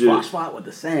wild shit. Spot with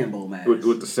the Sambo mask.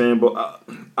 With the Sambo.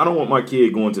 I don't want my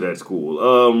kid going to that school.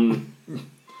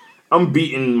 I'm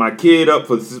beating my kid up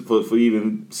for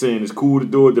even saying it's cool to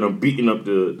do it. Then I'm beating up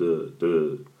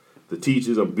the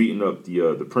teachers. I'm beating up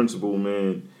the principal,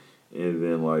 man. And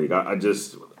then I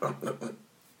just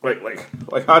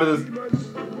like how does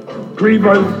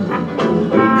Creepers,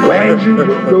 where'd you get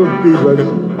those beavers?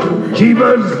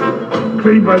 Jeebus,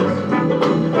 creepers,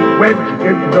 where'd you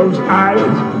get those eyes?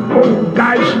 Oh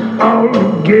gosh,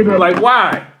 all get up. like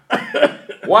why?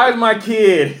 Why is my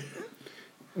kid?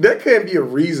 There can't be a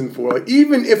reason for it.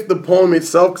 Even if the poem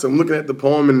itself, because I'm looking at the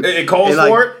poem and It calls and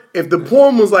for it? If the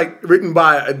poem was written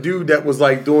by a dude that was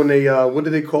doing a what do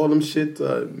they call them shit?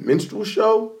 Minstrel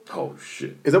show? Oh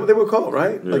shit! Is that what they were called?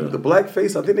 Right? Yeah. Like the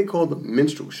blackface. I think they called them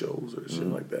minstrel shows or shit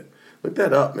like that. Look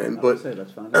that up, man. But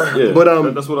That's fine. Yeah,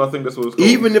 but that's what I think. That's what it's called.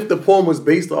 even if the poem was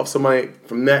based off somebody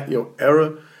from that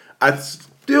era, I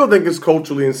still think it's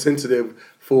culturally insensitive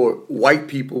for white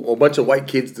people or a bunch of white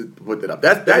kids to put that up.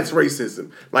 That's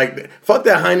racism. Like, fuck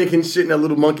that Heineken shit in that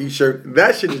little monkey shirt.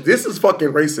 That shit, this is fucking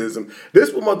racism.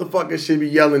 This what motherfuckers should be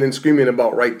yelling and screaming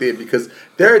about right there because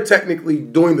they're technically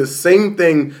doing the same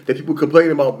thing that people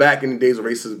complain about back in the days of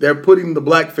racism. They're putting the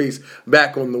blackface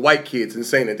back on the white kids and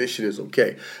saying that this shit is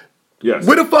okay. Yes.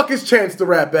 Where the fuck is Chance the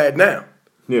Rap at now?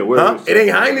 Yeah, where is It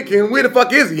ain't Heineken. Where the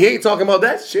fuck is he? He ain't talking about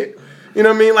that shit. You know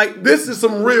what I mean? Like, this is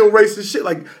some real racist shit.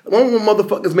 Like, when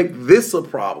motherfuckers make this a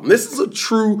problem. This is a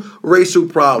true racial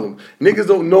problem. Niggas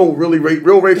don't know really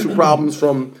real racial problems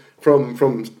from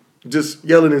just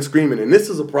yelling and screaming. And this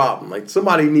is a problem. Like,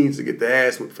 somebody needs to get their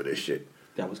ass whipped for this shit.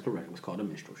 That was correct. It was called a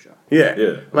minstrel show. Yeah.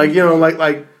 Yeah. Like, you know,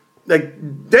 like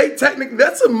they technically,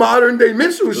 that's a modern day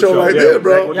minstrel show right yeah, there,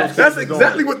 bro. exactly. That's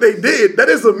exactly what they did. That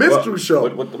is a minstrel show.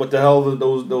 What the hell are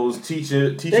those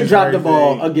teachers? They dropped the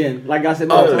ball again. Like I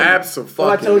said, I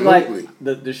told you, like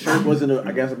the shirt wasn't.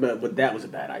 But that was a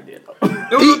bad idea. Though.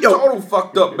 It was a total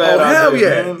fucked up bad idea. Hell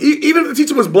yeah! Man. Even if the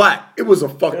teacher was black, it was a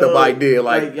fucked up idea.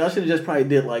 Like y'all should have just probably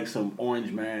did like some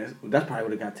orange mask. That's probably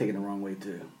would have got taken the wrong way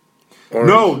too.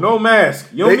 No mask.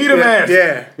 You don't need a mask.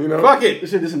 Yeah, you know. Fuck it. They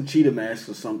should do some cheetah masks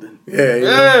or something.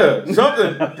 Yeah,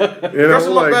 something. Dress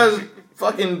them up as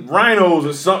fucking rhinos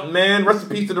or something, man. Rest in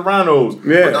peace to the rhinos.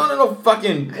 Yeah. But no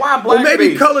fucking why black Or maybe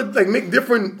face? colored, like make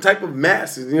different type of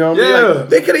masks. You know what I mean? Yeah. Like,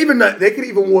 they could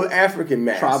even wear African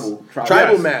masks. Tribal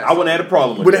Yes, masks. I wouldn't have had a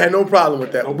problem with Would that. have had no problem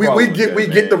with that. No we problem get with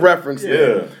that, get the man. reference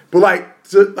there. Yeah. But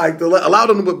to allow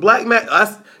them with black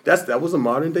masks, that was a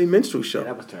modern day minstrel show. Yeah,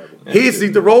 that was terrible. Heads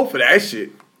need to roll for that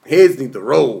shit. Heads need to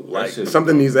roll. Like shit-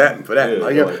 something needs to happen for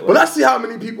that. Yeah, But I see how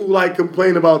many people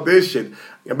complain about this shit.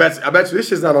 I bet you this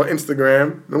shit's not on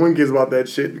Instagram. No one cares about that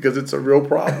shit because it's a real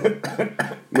problem.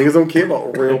 Niggas don't care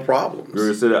about real problems.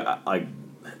 Girl said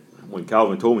when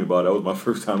Calvin told me about it, that was my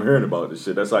first time hearing about this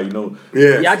shit. That's how you know.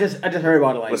 Yeah. I just heard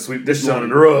about it like. Let's sweep this shit under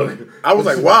the rug. I was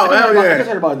like, wow, hell I just yeah.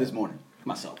 heard about it this morning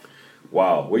myself.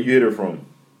 Wow, where you hit her from?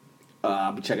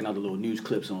 I'll be checking out the little news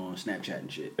clips on Snapchat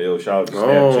and shit. Yo, shout out to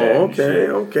Snapchat. Oh, and shit.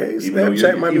 okay. Even though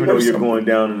Snapchat might be even though worth you're something. going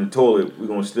down in the toilet, we're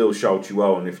gonna still shout you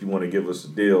out. And if you want to give us a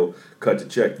deal, cut the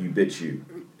check, you bitch you.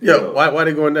 Yo, why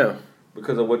they going down?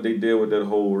 Because of what they did with that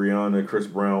whole Rihanna, Chris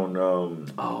Brown. Yeah.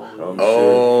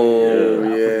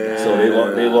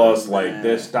 So they lost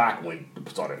their stock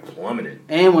started plummeting.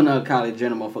 And when Kylie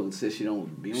Jenner motherfucker says she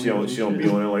don't be on She don't be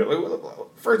on it.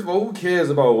 Like, first of all, who cares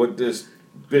about what this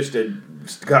bitch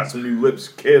that got some new lips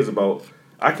cares about?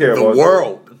 I care The about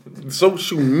world.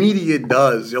 Social media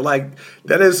does. You're like,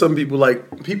 that is some people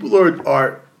people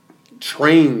are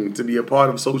trained to be a part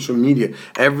of social media.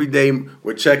 Every day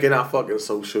we're checking out fucking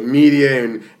social media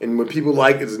and when people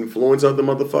like it, it's influence other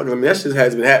motherfuckers. I mean, that shit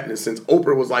has been happening since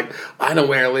Oprah was like, I know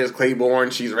where Liz Claiborne,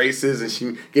 she's racist, and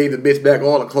she gave the bitch back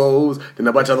all the clothes. Then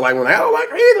a bunch of other white women like, I don't like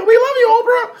her either. We love you,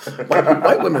 Oprah.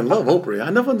 White women love Oprah.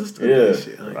 I never understood that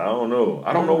shit. Like, I don't know.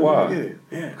 I don't know why.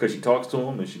 Yeah. Because she talks to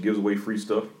him and she gives away free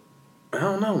stuff. I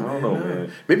don't know, man.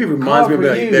 Man. Maybe it reminds me of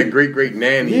that great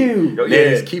nanny.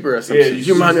 Nanny's keeper or something.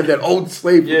 You remind me of that old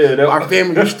slave our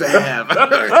family used to have.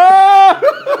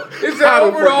 Is that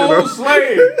Oprah the old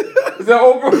slave? Is that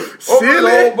Oprah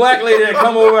the old black lady that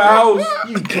come over the house?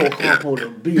 You told Harpo to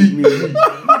beat me.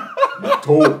 You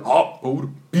told Harpo to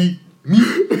beat me.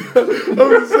 I'm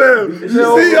just saying. You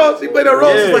see, y'all, she played that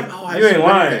role. She's like, oh, you ain't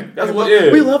lying. That's what.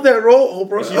 We love that role,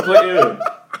 Oprah. She played.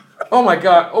 Oh my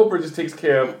God, Oprah just takes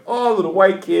care of all of the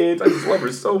white kids. I just love her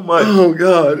so much. Oh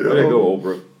God, there you go,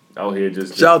 Oprah. Out here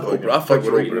just shout out to Oprah. I fuck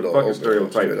with Oprah. The fucking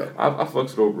stereotype. I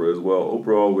fucks with Oprah as well.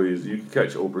 Oprah always, you can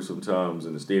catch Oprah sometimes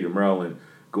in the state of Maryland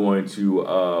going to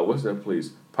what's that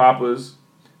place? Papa's.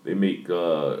 They make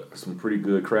some pretty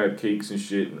good crab cakes and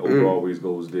shit, and Oprah always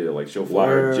goes there. Like she'll fly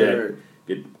her jet,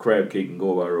 get crab cake, and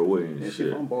go about her way and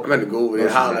shit. I'm gonna go over there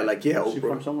and holler like, yeah, Oprah. She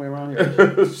from somewhere around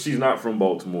here? She's not from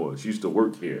Baltimore. She used to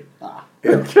work here.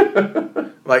 Yeah.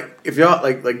 Like if y'all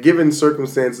like given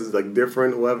circumstances like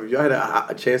different, whatever. If y'all had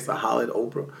a chance to holler at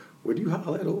Oprah, would you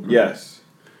holler at Oprah? Yes,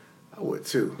 I would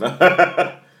too.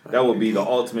 That would be the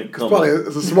ultimate come.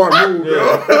 It's a smart move,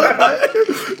 bro.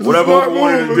 Whatever Oprah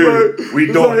wanted to do, we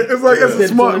doing it. It's a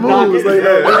smart move. It's like,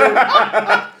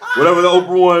 whatever the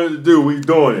Oprah wanted to do, we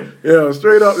doing it. Yeah,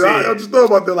 straight up. I just thought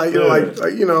about that, like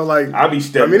I'll be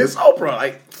stepping. I mean, it's Oprah.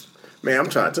 Like, man, I'm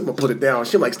trying to put it down.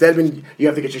 She like, Stedman, you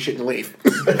have to get your shit and leave.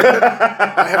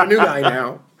 I have a new guy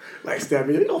now. Like,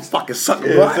 Stedman, you don't fucking suck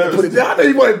it, bro. I had to put it down.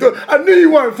 I knew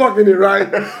you weren't fucking it right.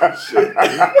 Shit.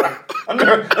 I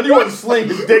knew you wasn't sling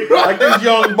his dick like this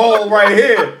young ball right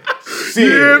here. See, you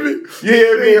hear me? You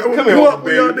hear me? Come here,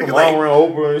 Oprah, come on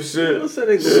around Oprah and shit.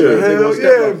 Hell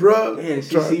yeah, bro. Yeah,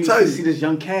 she see this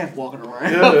young calf walking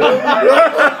around.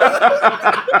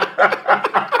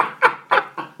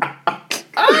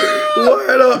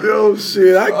 Word up, yo,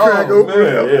 shit. I crack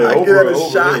Oprah up. I Oprah, give it a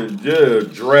shot. Yeah,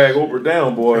 drag Oprah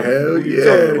down, boy. Hell what yeah. You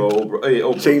talking about, Oprah? Hey,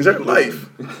 Oprah. Change her life.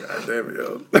 God damn it, yo.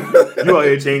 You out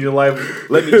here changing life.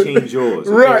 Let me change yours.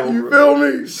 Okay, right, Oprah? you feel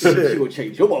me? She gonna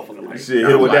change your motherfucking life. Shit,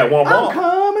 hit with that one more. I'm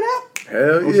coming up.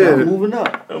 Hell yeah. I'm moving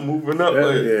up. I'm moving up.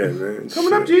 Hell yeah, man.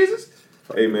 Coming up, Jesus.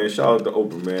 Hey man, shout out to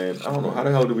Oprah, man. I don't know how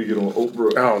the hell did we get on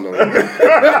Oprah. I don't know.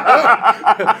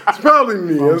 It's probably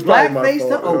me. It's Blackface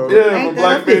to Oprah. Yeah, from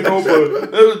blackface to Oprah.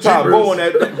 It was top boy on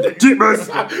that. Cheapers.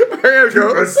 There you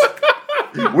go.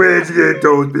 Where'd you get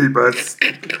those peepers?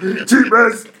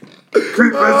 Cheapers.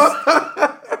 Creepers.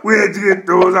 Where'd you get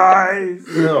those eyes?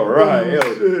 All right.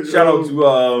 Yo, shout out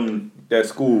to that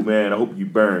school, man. I hope you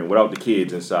burn without the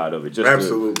kids inside of it. Just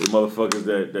absolutely. The motherfuckers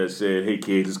that said, hey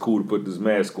kids, it's cool to put this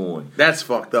mask on. That's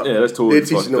fucked up. Yeah, that's totally They're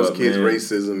teaching those kids man.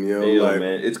 racism, yo. Hey, like,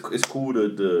 man, it's cool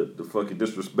to fucking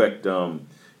disrespect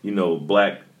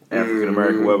black African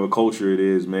American whatever culture it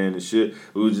is, man, and shit.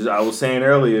 It was just, I was saying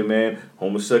earlier, man,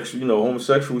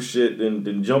 homosexual shit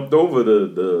then jumped over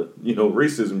the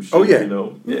racism shit. Oh yeah.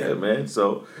 Yeah, man.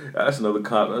 So that's another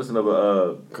topic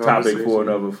for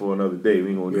another day. We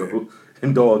ain't gonna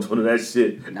indulge on that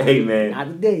shit. Hey man.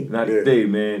 Not today,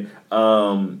 man.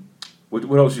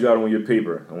 What else you got on your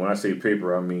paper? And when I say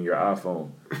paper, I mean your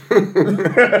iPhone.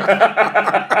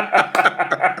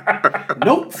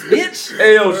 Nope, bitch.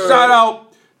 Hey yo, shout out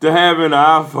to having an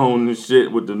iPhone and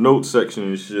shit with the note section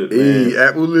and shit, man. Hey,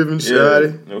 Apple living,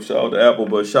 shawty. No shout out to Apple,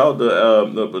 but shout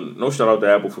out to no shout out to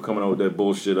Apple for coming out with that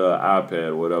bullshit iPad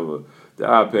or whatever. The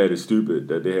iPad is stupid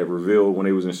that they have revealed when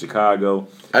they was in Chicago.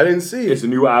 I didn't see it. It's a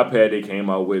new iPad they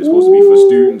came out with. It's supposed to be for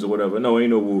students or whatever. No,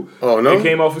 ain't no woo. Oh, no? It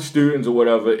came out for students or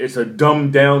whatever. It's a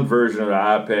dumbed down version of the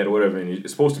iPad or whatever. And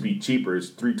it's supposed to be cheaper.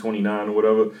 It's $329 or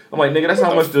whatever. I'm like, nigga, that's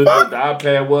how much the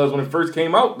iPad was when it first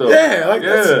came out, though. Yeah,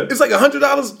 it's like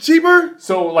 $100 cheaper.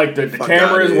 So, like, the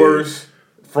camera is worse,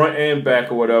 front and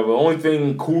back or whatever. The only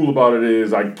thing cool about it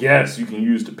is, I guess, you can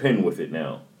use the pen with it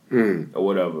now or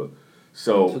whatever.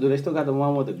 So do they still got the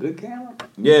one with the good camera?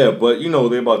 Yeah, but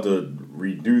they're about to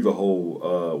redo the whole,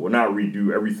 not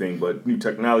redo everything, but new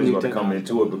technology is about to come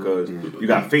into it because you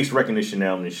got face recognition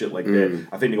now and shit like that.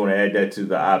 I think they're going to add that to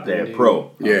the iPad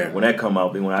Pro. Yeah. When that come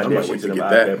out, they're going to add that shit to the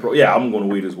iPad that. Pro. Yeah, I'm going to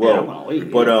wait as well. Yeah, I'm gonna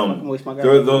wait. But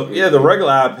the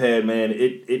regular iPad, man,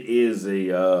 it is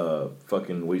a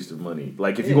fucking waste of money.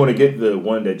 Like if you're going to get the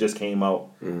one that just came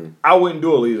out, I wouldn't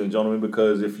do it, ladies and gentlemen,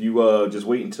 because if you just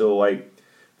wait until like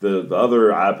the other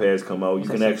iPads come out, you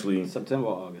can actually September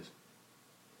or August.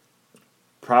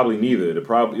 Probably neither.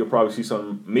 You'll probably see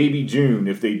something maybe June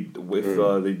if they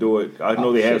do it. I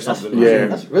know they have something.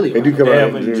 That's really they do come They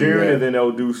out have in June, and then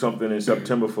they'll do something in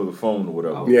September for the phone or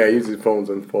whatever. Yeah, usually phones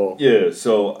in fall. Yeah,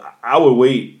 so I would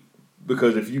wait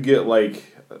because if you get like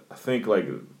I think like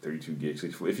 32 gigs,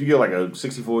 64. If you get like a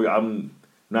 64, I'm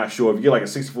not sure. If you get like a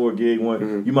 64 gig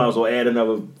one, you might as well add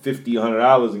another $50,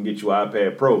 $100 and get your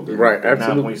iPad Pro, right?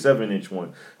 Absolutely, 9.7 inch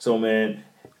one. So man.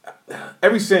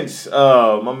 Ever since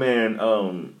my man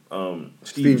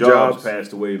Steve Jobs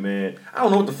passed away, man, I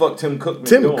don't know what the fuck Tim Cook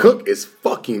been doing. Tim Cook is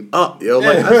fucking up, yo.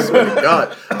 Like, I swear to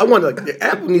God, I wonder, like,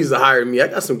 Apple needs to hire me. I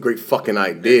got some great fucking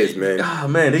ideas, man. Ah,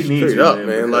 man, they need Straight you, up,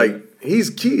 man. Like, he's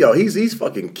key, yo. He's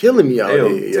fucking killing me out here,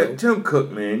 yo. Tim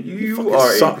Cook, man, you are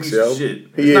a piece of shit.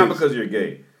 It's not because you're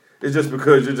gay. It's just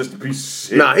because you're just a piece of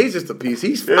shit. Nah, he's just a piece.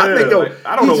 I think, yo, like,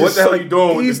 I don't know what the hell he's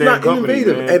doing with the damn company. He's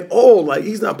not innovative at all. Like,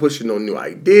 he's not pushing no new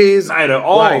ideas. Not at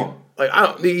all. Like I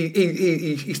don't.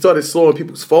 He started slowing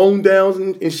people's phone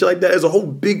down and shit like that. There's a whole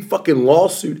big fucking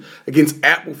lawsuit against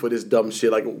Apple for this dumb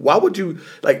shit. Like, why would you?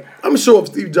 Like, I'm sure if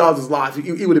Steve Jobs was alive,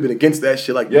 he would have been against that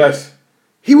shit. Like, yes.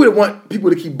 He would have want people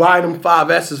to keep buying them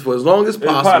 5S's for as long as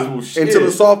possible until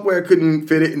the software couldn't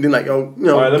fit it, and then like, all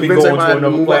right, let me go into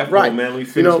another platform, man. Let me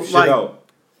finish this shit out.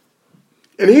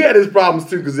 And he had his problems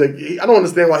too, because like, I don't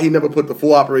understand why he never put the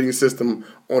full operating system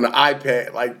on the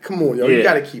iPad. Like, come on, yo, you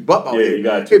got to keep up out here. You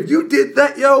got to. If you did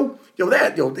that,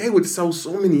 they would sell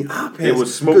so many iPads. It would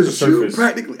smoke the Surface.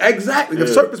 The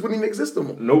Surface wouldn't even exist no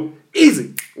more. Nope.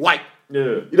 Easy, white. Yeah.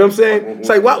 You know what I'm saying? It's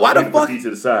like why the fuck? To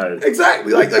the side.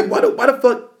 Exactly. Like why the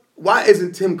fuck? Why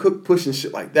isn't Tim Cook pushing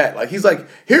shit like that? Like he's like,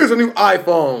 here's a new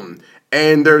iPhone.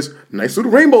 And there's nice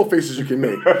little rainbow faces you can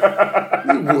make.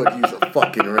 You would use a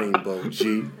fucking rainbow,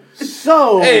 G.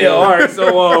 So hey, all right.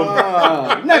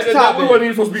 So next topic. We wasn't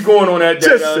even supposed to be going on that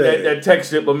tech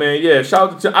shit, but man, yeah.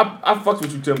 Shout out to I fucks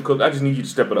with you, Tim Cook. I just need you to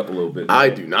step it up a little bit. Man. I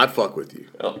do not fuck with you.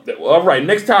 All right.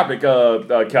 Next topic,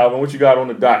 Calvin. What you got on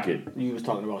the docket? You was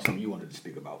talking about something you wanted to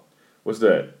speak about. What's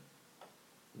that?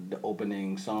 The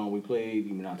opening song we played.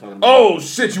 You were not talking about. Oh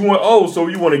shit! So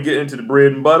you want to get into the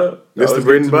bread and butter? That's the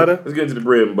bread and butter. Let's get into the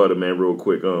bread and butter, man, real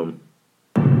quick.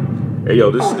 Hey yo,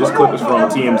 this clip is from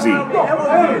TMZ.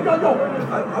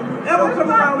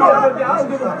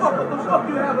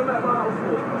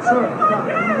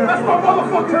 That's my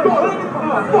motherfucking daughter.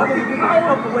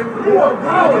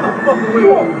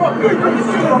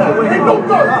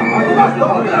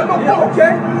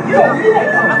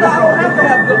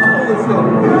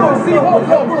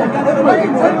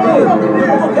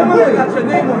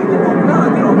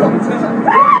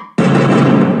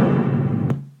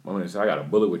 I got a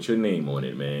bullet with your name on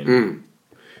it, man.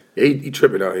 Yeah, he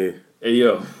tripping out here. Hey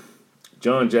yo,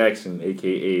 John Jackson,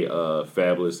 aka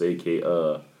Fabulous,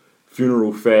 aka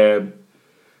Funeral Fab,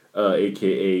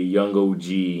 aka Young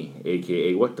OG,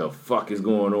 aka what the fuck is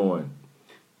going on?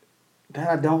 That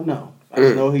I don't know. I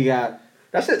just know he got.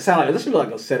 That shit sound like this should be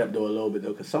like a setup though a little bit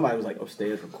though, because somebody was like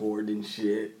upstairs recording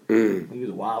shit. He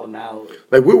was wilding out.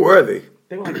 Like where were they?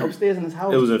 They were like upstairs in his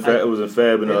house. It was in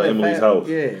Fab and Emily's house.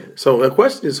 Yeah. So the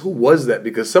question is, who was that?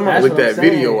 Because somebody leaked that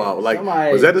video out. Like,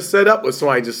 was that a setup or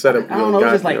somebody just set up? I don't know. It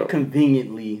was just like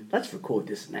conveniently. Let's record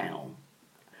this now.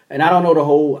 And I don't know the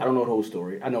whole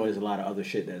story. I know there's a lot of other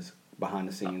shit that's behind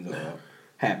the scenes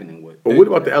happening with. But what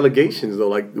about the allegations though?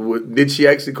 Like, did she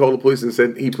actually call the police and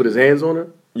said he put his hands on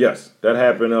her? Yes, that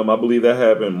happened. I believe that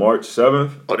happened March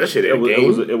 7th. Oh, that shit. It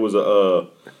was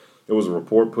a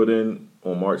report put in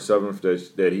on March 7th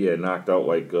that he had knocked out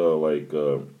like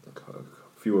a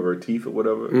few of her teeth or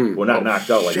whatever. Well, not knocked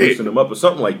out, like loosened them up or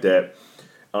something like that.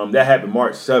 That happened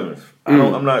March 7th.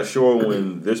 I'm not sure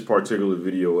when this particular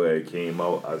video came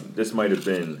out. This might have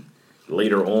been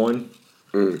later on.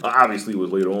 Obviously, it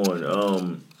was later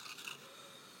on.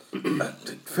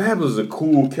 Fabulous is a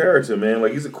cool character, man.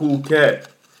 Like, he's a cool cat.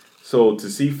 So to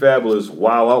see Fabulous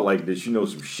wild out like this,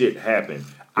 some shit happened.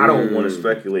 I don't want to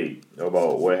speculate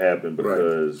about what happened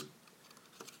because,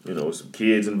 some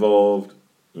kids involved.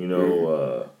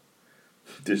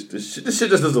 This shit just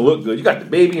doesn't look good. You got the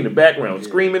baby in the background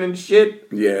screaming and shit.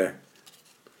 Yeah.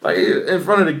 Like, in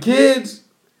front of the kids.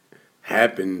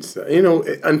 Happens.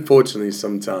 Unfortunately,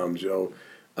 sometimes, in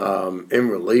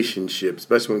relationships,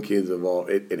 especially when kids are involved,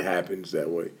 it happens that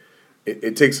way.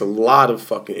 It takes a lot of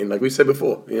fucking, and like we said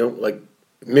before, like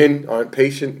men aren't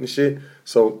patient and shit.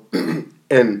 So,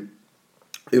 and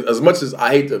as much as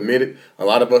I hate to admit it, a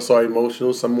lot of us are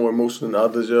emotional. Some more emotional than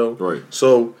others, Right.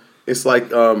 So it's like,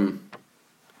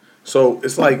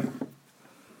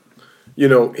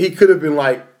 he could have been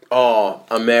like, oh,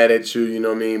 I'm mad at you, you know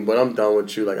what I mean? But I'm done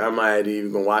with you. Like, I'm not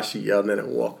even going to watch you yelling at him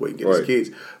and walk away and get his kids.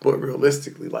 But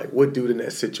realistically, like, what dude in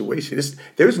that situation?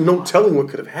 There's no telling what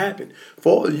could have happened.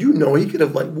 For all you know, he could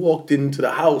have, like, walked into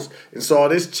the house and saw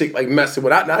this chick, like, messing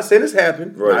with, not saying this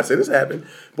happened, not saying this happened,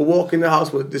 but walk in the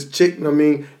house with this chick, you know what I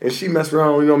mean? And she messed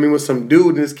around, you know what I mean, with some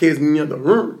dude and his kids in the other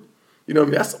room. You know what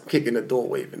I mean? That's some kicking the door,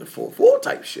 waving the 4-4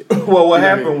 type shit. Well, what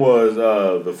happened was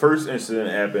the first incident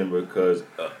happened because,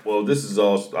 this is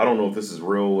all, I don't know if this is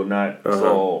real or not. It's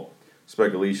all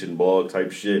speculation, blog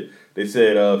type shit. They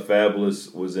said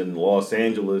Fabulous was in Los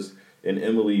Angeles and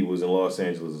Emily was in Los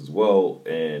Angeles as well,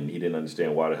 and he didn't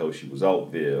understand why the hell she was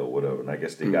out there or whatever. And I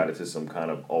guess they got into some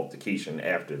kind of altercation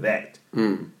after that.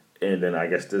 And then I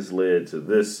guess this led to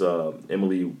this,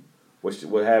 Emily...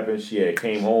 What happened? She had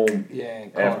came home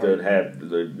after it had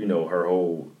her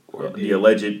whole the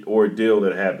alleged ordeal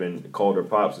that happened. Called her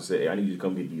pops and said, "Hey, I need you to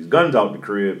come get these guns out the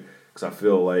crib because I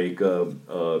feel like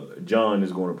John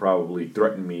is going to probably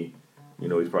threaten me. You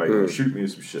know, he's probably going to shoot me or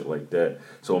some shit like that."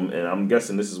 So, and I'm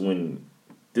guessing this is when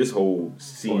this whole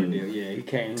scene he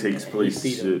came takes place.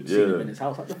 See him in his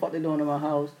house. What the fuck they doing in my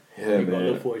house? Yeah, he man.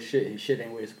 gonna look for his shit. His shit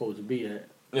ain't where it's supposed to be at.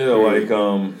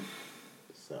 Yeah,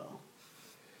 So.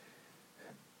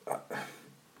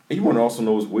 You want to also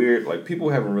know what's weird? Like, people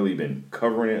haven't really been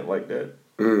covering it like that.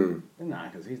 Nah,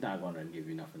 because he's not going to give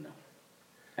you nothing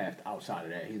else. Outside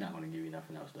of that, he's not going to give you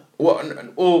nothing else, though.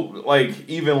 Well, like,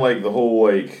 even, like, the whole,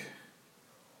 like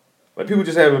people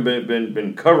just haven't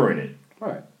been covering it.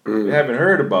 Right. They haven't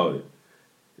heard about it.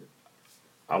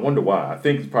 I wonder why. I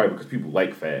think it's probably because people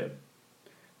like Fab.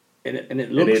 And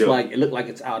it looks like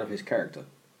it's out of his character.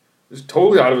 It's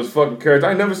totally out of his fucking character.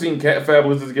 I never seen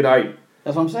Fabulous just get hype.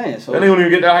 That's what I'm saying. So and they don't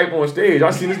even get that hype on stage. I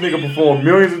seen this nigga perform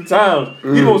millions of times.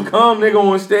 He's the most calm nigga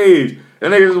on stage.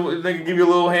 And they can give you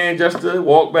a little hand gesture,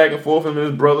 walk back and forth, him and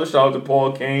his brother. Shout out to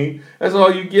Paul Kane. That's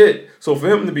all you get. So for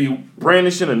him to be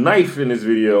brandishing a knife in this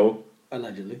video,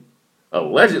 allegedly,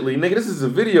 nigga, this is a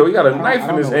video. He got a knife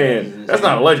in his hand. That's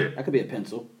not alleged. That could be a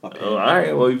pencil. A pen. All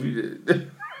right. Well, if you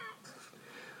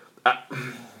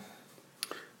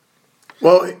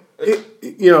well.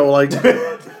 Like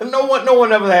no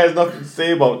one ever has nothing to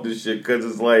say about this shit because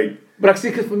it's like. But I see,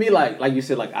 because for me, like you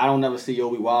said, like I don't never see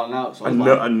Yo be wilding out. So I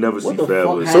never see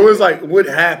Fabulous. So it's like, what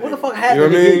happened? What the fuck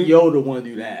happened to get Yo to want to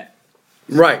do that?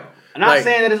 Right. I'm not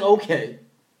saying that it's okay.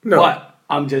 No. But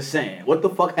I'm just saying, what the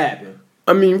fuck happened?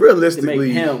 I mean, realistically,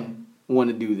 to make him want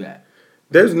to do that.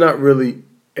 There's not really,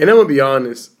 and I'm gonna be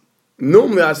honest.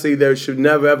 Normally, I say there should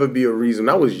never ever be a reason.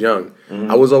 When I was young,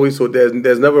 I was always told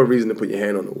there's never a reason to put your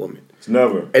hand on a woman. It's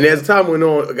never. And as time went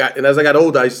on, and as I got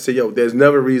older, I used to say, yo, there's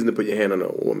never a reason to put your hand on a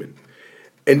woman.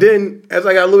 And then as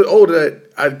I got a little bit older,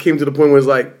 I came to the point where it's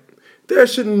like, there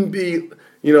shouldn't be,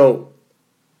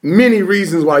 many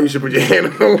reasons why you should put your hand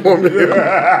on a woman.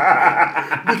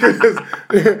 Because,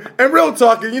 and real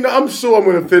talking, I'm sure I'm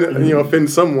going to offend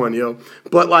someone,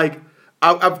 But like,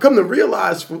 I've come to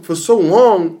realize for so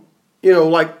long,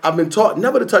 I've been taught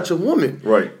never to touch a woman.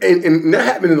 Right. And that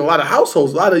happened in a lot of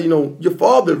households. A lot of, your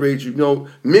father raised you,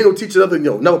 men will teach another,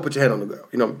 never put your hand on a girl,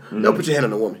 never put your hand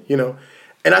on a woman,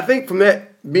 And I think from that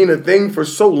being a thing for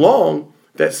so long,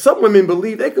 that some women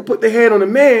believe they could put their hand on a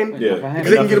man because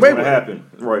they can get away with it.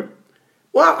 Right.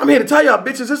 Well, I'm here to tell y'all,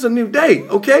 bitches, it's a new day,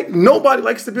 okay? Nobody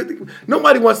wants to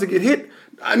get hit.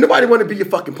 Nobody want to be your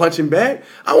fucking punching bag.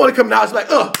 I want to come to the house like,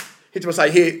 hit you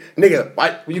upside the head.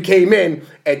 Nigga, when you came in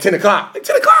at 10 o'clock. Like,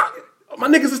 10 o'clock? My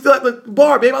niggas are still at the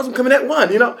bar, babe. I was coming at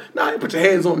 1, Nah, you put your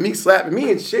hands on me, slapping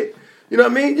me and shit. You know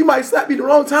what I mean? You might slap me the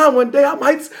wrong time one day. I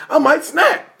might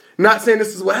snap. Not saying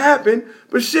this is what happened,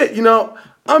 but shit,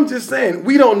 I'm just saying,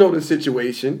 we don't know the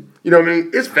situation. You know what I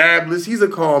mean? It's Fabulous. He's a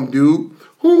calm dude.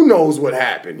 Who knows what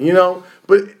happened,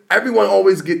 But everyone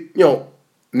always get,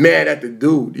 mad at the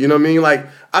dude. You know what I mean? Like,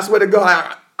 I swear to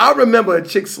God, I remember a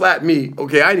chick slapped me.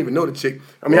 Okay, I didn't even know the chick.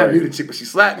 I mean, I knew the chick, but she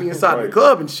slapped me inside the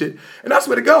club and shit. And I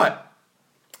swear to God,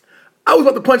 I was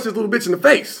about to punch this little bitch in the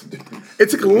face. It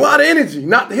took a lot of energy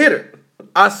not to hit her.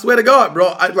 I swear to God,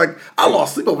 bro. I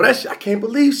lost sleep over that shit. I can't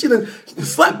believe she done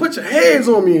put your hands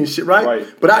on me and shit, right?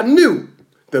 But I knew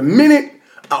the minute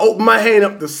I opened my hand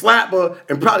up to slap her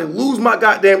and probably lose my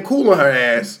goddamn cool on her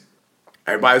ass,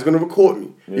 everybody's gonna record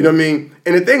me. Yeah. You know what I mean?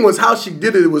 And the thing was, how she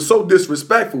did it was so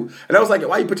disrespectful. And I was like,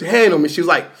 why you put your hand on me? She was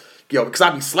like, yo, because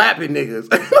I be slapping niggas.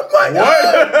 I'm like,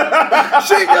 what?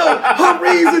 Shit, her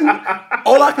reason,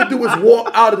 all I could do was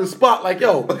walk out of the spot like,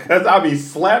 yo. Because I be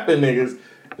slapping niggas.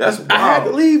 That's wild. I had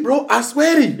to leave, bro. I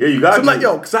swear to you. Yeah, you got so I'm to. like,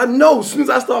 yo, because I know as soon as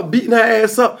I start beating her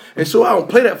ass up and show I don't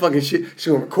play that fucking shit, she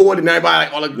gonna record it and everybody,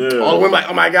 like, all the women like,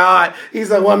 oh my God, he's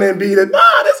a one-man beater.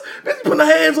 Nah, this bitch putting her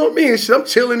hands on me and shit. I'm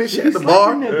chilling and shit at the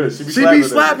bar. Yeah, she be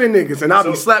slapping niggas and I'll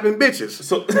be slapping bitches.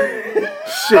 So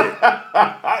shit.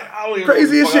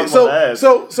 Crazy as shit.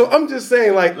 So I'm just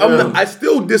saying, like, I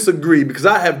still disagree because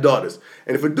I have daughters.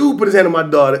 And if a dude put his hand on my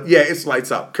daughter, yeah, it's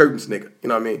lights out. Curtains, nigga. You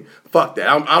know what I mean? Fuck that.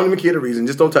 I don't even care the reason.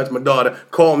 Just don't touch my daughter.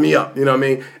 Call me up. You know what I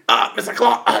mean? Mr.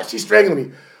 Clark, she's strangling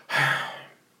me.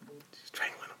 She's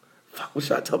strangling him. Fuck, what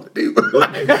should I tell him to do?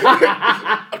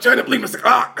 I'm trying to believe Mr.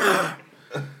 Clark.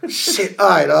 Shit, all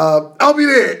right, I'll be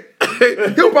there.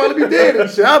 He'll probably be dead and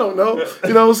shit. I don't know.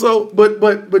 You know, so,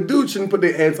 but dudes shouldn't put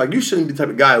their hands, like, you shouldn't be the type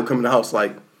of guy who come in the house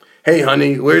like, hey,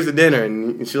 honey, where's the dinner?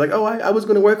 And she's like, oh, I was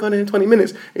going to work on it in 20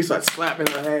 minutes. And he starts slapping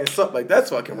her ass up. Like,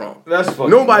 that's fucking wrong. That's fucking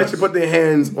Nobody should put their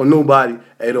hands on nobody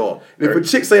at all. And if a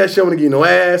chick say she don't want to give you no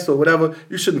ass or whatever,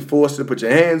 you shouldn't force her to put your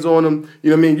hands on them.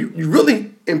 You know what I mean? You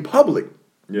really, in public,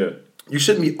 you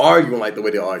shouldn't be arguing like the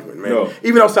way they're arguing, man. No.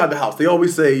 Even outside the house. They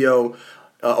always say, yo,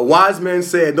 a wise man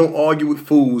said, don't argue with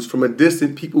fools. From a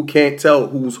distance, people can't tell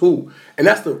who's who. And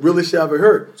that's the realest shit I've ever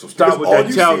heard. So stop with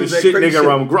that childish shit,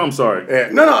 nigga. I'm sorry. Yeah.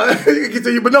 No, you can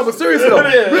tell you, but seriously though,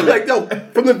 really, like, yo,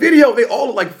 from the video, they all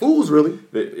look like fools, really.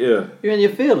 Yeah. You're in your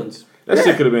feelings. That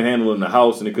shit could have been handled in the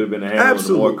house, and it could have been handled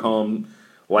in a more calm,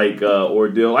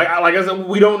 ordeal. Like I said,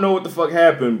 we don't know what the fuck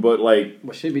happened, but like,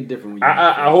 what should be different. When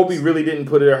I hope he really didn't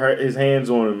put his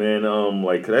hands on him, man.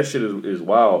 Cause that shit is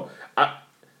wild.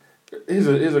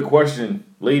 Here's a question,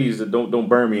 ladies, that don't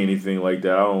burn me anything like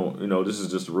that. I don't, this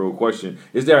is just a real question.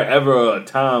 Is there ever a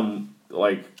time,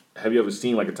 like, have you ever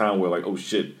seen like a time where like, oh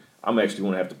shit, I'm actually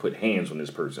going to have to put hands on this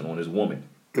person, on this woman?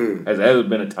 Has there ever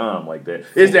been a time like that?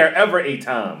 Is there ever a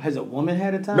time? Has a woman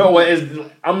had a time? No,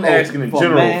 I'm asking in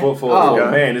general for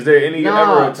a man. Is there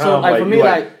ever a time so, like for me,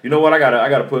 like, you know what? I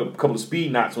gotta put a couple of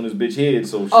speed knots on this bitch head.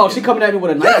 So she coming at me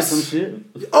with a knife or some shit.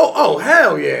 Oh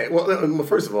hell yeah! Well,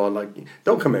 first of all, like,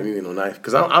 don't come at me with no knife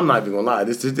because I'm not even gonna lie.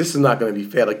 This is not gonna be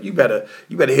fair. Like, you better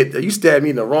hit that. You stab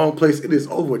me in the wrong place, it is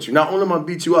over with you. Not only am I gonna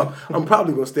beat you up, I'm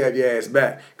probably gonna stab your ass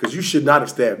back because you should not have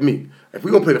stabbed me. If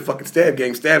we gonna play the fucking stab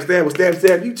game, stab,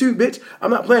 you too, bitch.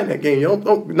 I'm not playing that game.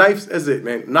 Don't knives. That's it,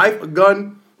 man. Knife, a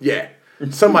gun, yeah.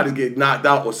 Somebody's getting knocked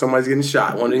out or somebody's getting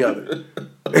shot. One or the other.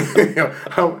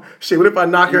 Shit. What if I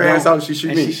knock her ass out and she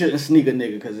shoot me? She shouldn't sneak a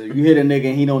nigga because if you hit a nigga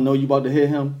and he don't know you about to hit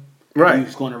him, right,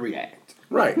 he's gonna react.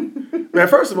 Right. Man.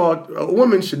 First of all, a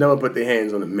woman should never put their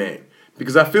hands on a man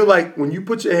because I feel like when you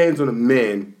put your hands on a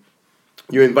man,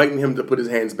 you're inviting him to put his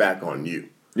hands back on you.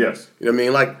 Yes. You know what I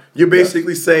mean? Like, you're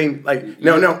basically saying, like,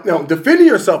 now, defending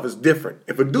yourself is different.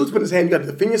 If a dude's putting his hand, you got to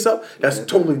defend yourself, that's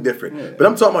totally different. Yeah. But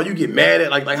I'm talking about you get mad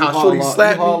at, like how Shorty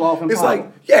slapped me. It's like,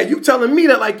 yeah, you telling me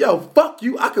that, like, yo, fuck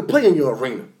you, I could play in your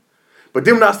arena. But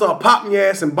then when I start popping your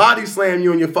ass and body slam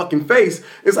you in your fucking face,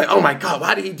 it's like, oh my God,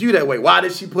 why did he do that way? Why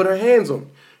did she put her hands on me?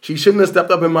 She shouldn't have stepped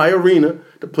up in my arena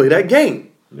to play that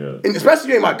game. Yeah. And especially if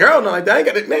you ain't my girl, nothing like that. I ain't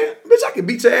got it, man. Bitch, I can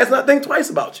beat your ass and not think twice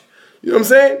about you. You know what I'm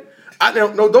saying?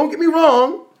 Don't get me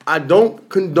wrong. I don't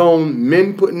condone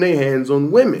men putting their hands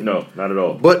on women. No, not at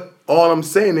all. But all I'm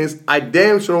saying is, I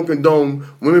damn sure don't condone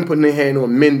women putting their hand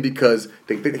on men because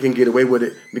they think they can get away with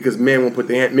it because men won't put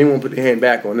their hand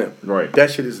back on them. Right.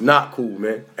 That shit is not cool,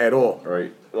 man, at all.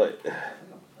 Right. Like,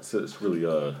 it's really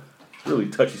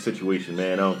touchy situation,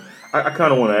 man. I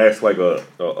kind of want to ask like a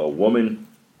woman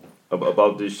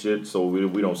about this shit, so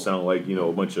we don't sound like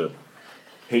a bunch of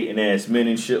hating ass men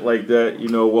and shit like that.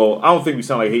 Well, I don't think we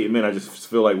sound like hating men. I just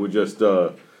feel like we're just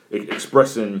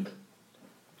expressing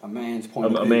a man's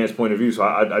point of view. So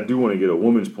I do want to get a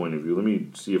woman's point of view. Let me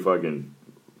see if I can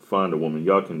find a woman.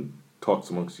 Y'all can talk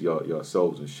amongst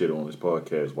yourselves and shit on this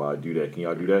podcast while I do that. Can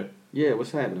y'all do that? Yeah,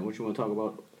 what's happening? What you want to talk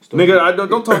about? Nigga,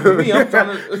 don't talk to me. I'm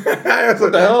trying to.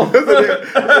 What the hell?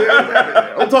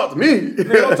 Don't talk to me.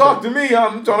 Nigga, don't talk to me.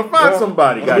 I'm trying to find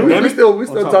somebody. We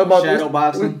still talk about shadow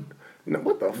boxing. No,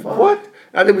 what the fuck? What?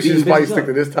 I think we should just probably stick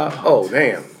to this top. Oh,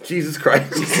 damn. Jesus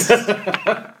Christ.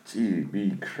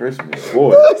 GB Christmas.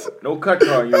 Boy, no cut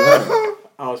card, you huh?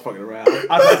 I was fucking around.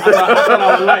 I thought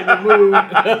I was lighting the mood.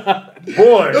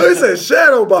 Boy. No, it says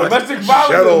shadow boxing. Domestic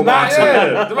violence is not.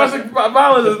 Yeah. Domestic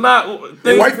violence is not.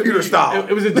 White Peter style.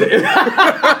 It was a.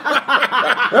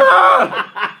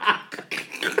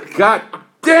 God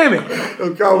damn it!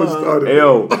 Hey,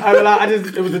 yo,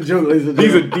 it was a joke.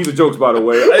 These are jokes, by the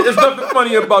way. There's nothing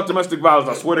funny about domestic violence.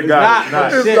 I swear to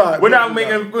God, it's not. We're not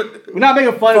making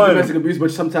fun of domestic abuse,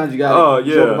 but sometimes you gotta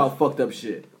joke about fucked up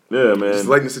shit. Yeah, man. Just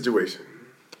like the situation.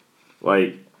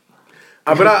 Like,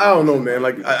 But I don't know, man.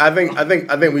 Like I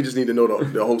think we just need to know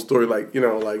the whole story. Like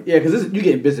like yeah, because you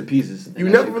getting bits and pieces. You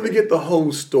never really get the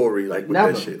whole story, like with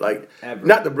that shit. Like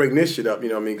not to bring this shit up, you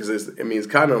know what I mean? Because it's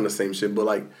kind of on the same shit. But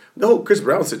like the whole Chris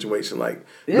Brown situation, like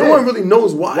no one really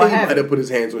knows why he might have put his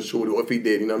hands on Shorty, or if he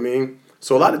did. You know what I mean?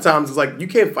 So a lot of times it's like you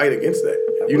can't fight against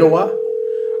that. You know why?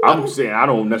 I'm saying I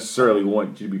don't necessarily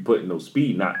want you to be putting no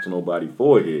speed knots on nobody's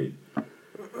forehead.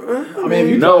 I mean,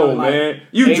 if you man.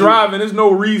 You driving, there's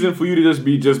no reason for you to just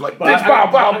be like, bitch,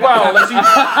 bow, bow, bow.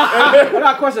 I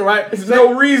got a question, right? There's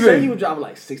no reason. Say you were driving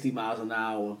like 60 miles an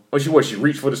hour. Or she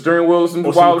reached for the steering wheel or some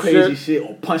or wild some crazy shit,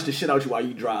 or punch the shit out you while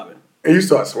you driving. And you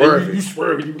start swerving. You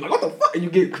swerve, and you be like, what the fuck? And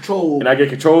you get control. And I get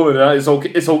control, and it's okay.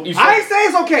 I ain't saying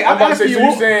it's okay. I'm asking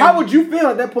you, how would you feel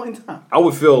at that point in time? I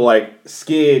would feel like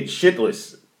scared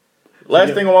shitless.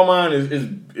 Last thing on my mind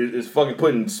is fucking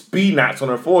putting speed knots on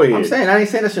her forehead. I'm saying, I ain't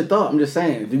saying that's your thought. I'm just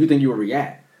saying, do you think you would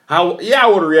react? Yeah, I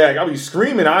would react. I'd be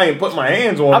screaming. I ain't putting my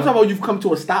hands on. I'm talking about you've come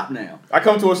to a stop now. I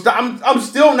come to a stop. I'm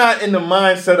still not in the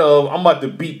mindset of I'm about to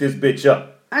beat this bitch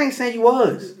up. I ain't saying you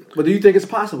was, but do you think it's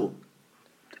possible?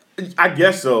 I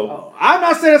guess so. Oh, I'm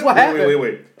not saying that's what happened.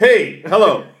 Wait. Hey,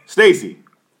 hello, Stacey.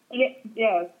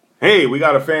 Yes. Hey, we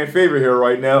got a fan favorite here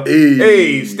right now.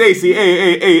 Hey, Stacey.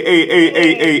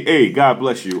 Hey. God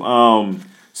bless you.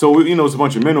 So it's a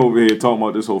bunch of men over here talking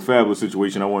about this whole fabulous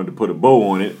situation. I wanted to put a bow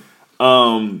on it.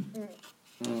 What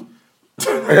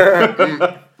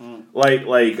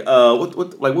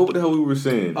the hell we were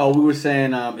saying? Oh, we were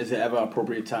saying, is it ever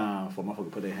appropriate time for a motherfucker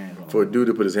to put their hands on? For a dude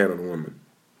to put his hand on a woman.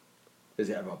 Is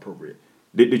it ever appropriate?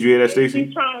 Did you hear that, Stacey? If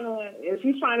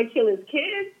he's trying to kill his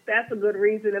kids, that's a good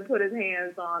reason to put his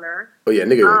hands on her. Oh yeah,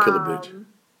 nigga gonna kill a bitch.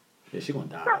 Yeah, she gonna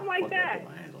die. Something like that.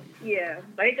 Yeah,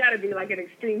 but it gotta be like an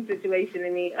extreme situation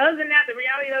to me. Other than that, the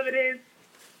reality of it is,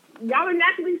 y'all are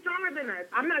naturally stronger than us.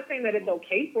 I'm not saying that it's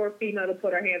okay for a female to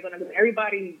put her hands on her, because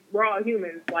we're all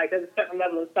humans. Like, there's a certain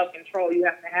level of self-control you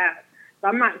have to have. So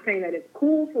I'm not saying that it's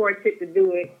cool for a chick to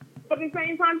do it. But at the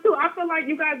same time, too, I feel like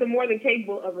you guys are more than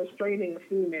capable of restraining a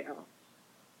female.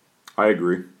 I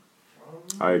agree.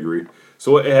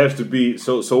 So it has to be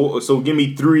so give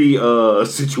me 3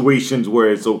 situations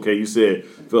where it's okay. You said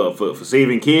for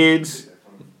saving kids.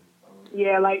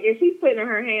 Yeah, like if she's putting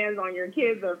her hands on your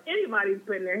kids, or if anybody's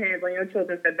putting their hands on your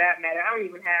children for that matter. I don't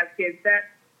even have kids.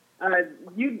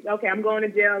 I'm going to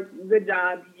jail. Good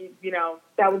job. You know,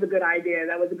 that was a good idea.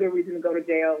 That was a good reason to go to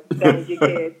jail. That was your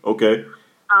kids. Okay.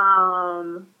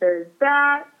 There's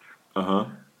that. Uh-huh.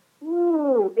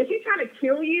 Ooh, if she's trying to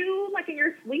kill you, like in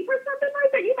your sleep or something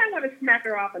like that, you might want to smack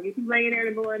her off. Like if she's laying there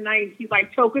in the middle of the night and she's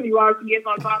like choking you out, she gets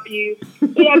on top of you.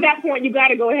 Yeah, at that point, you got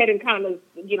to go ahead and kind of,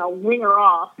 ring her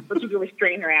off, but you can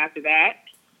restrain her after that.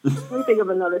 Let me think of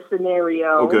another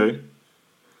scenario. Okay.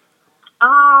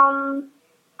 I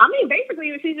mean, basically,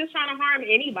 if she's just trying to harm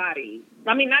anybody.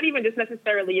 I mean, not even just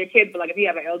necessarily your kids, but like if you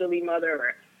have an elderly mother,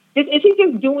 or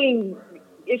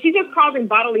if she's just causing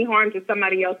bodily harm to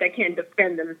somebody else that can't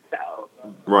defend themselves.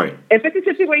 Right. If it's a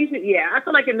situation, yeah. I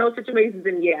feel like in those situations,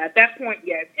 then yeah. At that point,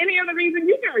 yes. Any other reason,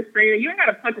 you can restrain her. You ain't got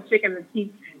to punch a chick in the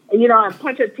teeth and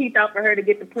punch her teeth out for her to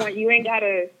get the point. You ain't got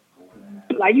to,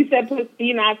 like you said, put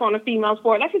speed knots on a female's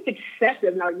forehead. That's just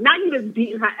excessive. Now you just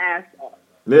beating her ass off.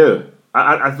 Yeah.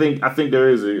 I think there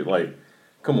is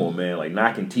come on, man, like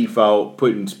knocking teeth out,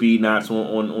 putting speed knots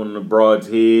on the broad's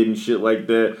head and shit like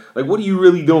that. Like, what are you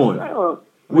really doing?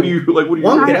 What do you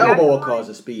One good elbow will cause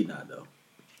a speed knot, though.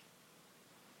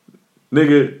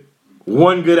 Nigga,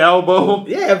 one good elbow?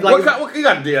 Yeah, like what you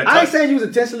gotta do? I ain't saying use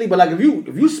intentionally, but like if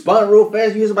you spun real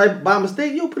fast, you hit somebody by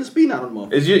mistake, you'll put a speed knot on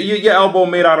them. Is your elbow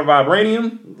made out of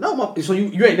vibranium? No, so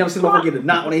you ain't never seen a motherfucker get a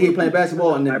knot when they hit playing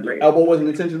basketball and then the elbow wasn't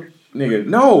intentional? Nigga,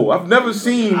 no, I've never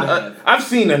seen. I've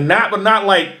seen a knot, but not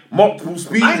like multiple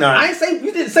speed knots. I ain't say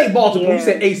you didn't say multiple. Yeah. You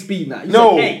said a speed knot. You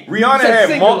no, said Rihanna had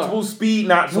singular. Multiple speed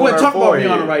knots. We're talking about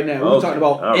Rihanna right now. We're talking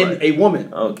about a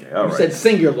woman. Okay, all right. You said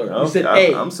singular. Okay, you said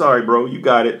a. I'm sorry, bro. You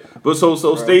got it. But so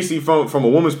Stacey, from a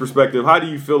woman's perspective, how do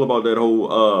you feel about that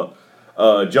whole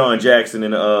John Jackson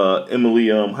and Emily?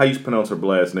 How you pronounce her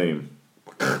last name?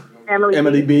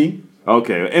 Emily B.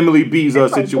 Okay, Emily B's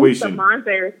situation. Or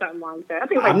something like that. I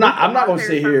think I'm not gonna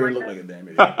sit here and look like a damn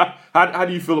idiot. How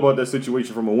do you feel about that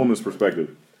situation from a woman's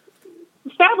perspective?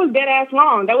 That was dead ass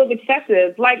wrong. That was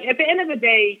excessive. Like at the end of the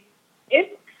day,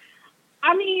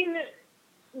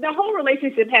 the whole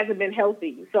relationship hasn't been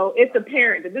healthy. So it's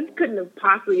apparent that this couldn't have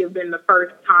possibly have been the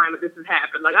first time that this has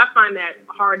happened. Like I find that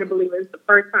hard to believe it's the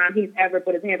first time he's ever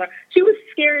put his hands on. She was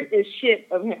scared as shit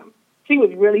of him. She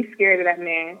was really scared of that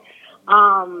man.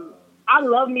 I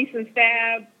love me some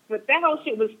Fab, but that whole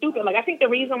shit was stupid. Like, I think the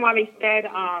reason why they said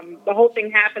the whole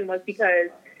thing happened was because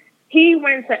he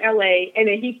went to LA and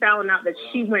then he found out that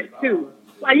she went too.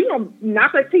 Like, you gonna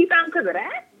knock her teeth out because of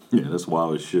that? Yeah, that's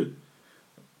wild as shit.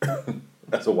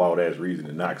 That's a wild ass reason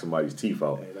to knock somebody's teeth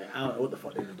out. Like, I don't know what the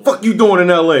fuck they was doing. Fuck you doing in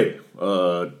LA?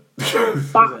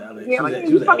 Yeah, like,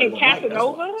 you fucking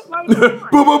Casanova? Like, come on.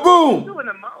 Boom, boom, boom. Doing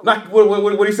the most. Knock,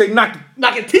 what do you say? Knock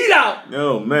your teeth out.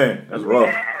 Oh man, that's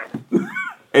rough.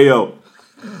 Hey yo,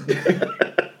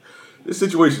 this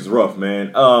situation's rough,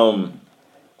 man.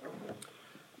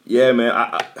 Yeah, man.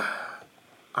 I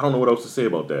don't know what else to say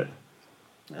about that.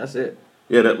 That's it.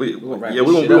 Yeah, we're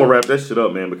gonna wrap that shit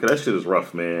up, man, because that shit is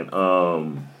rough,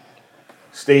 man.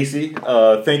 Stacey,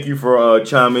 thank you for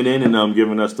chiming in and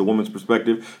giving us the woman's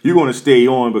perspective. You're gonna stay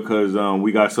on because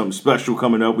we got something special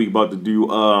coming up. We about to do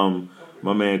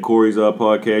my man Corey's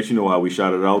podcast. You know how we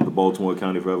shouted out the Baltimore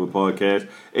County Forever podcast.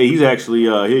 Hey, he's actually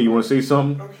here. You want to say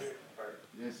something?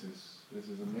 This is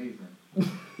amazing.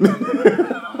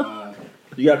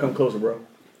 You gotta come closer, bro.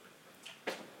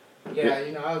 Yeah,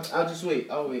 you know, I'll just wait.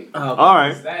 I'll wait. All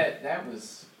right. That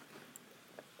was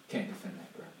can't defend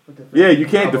that, bro. Yeah, you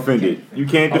can't defend it. You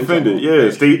can't defend it. Yeah,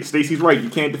 Stacey's right. You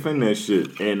can't defend that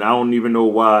shit. And I don't even know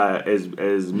why,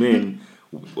 as men,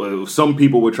 some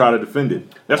people would try to defend it.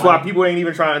 That's why people ain't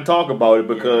even trying to talk about it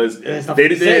because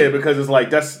because it's like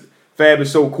that's Fab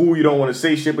is so cool. You don't want to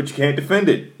say shit, but you can't defend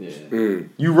it. Yeah.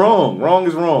 You wrong. Wrong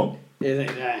is wrong.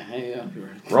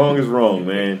 Wrong is wrong,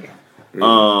 man.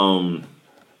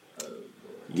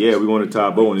 Yeah, we want to tie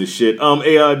a bow on this shit.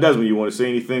 Hey, Desmond, you want to say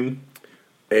anything?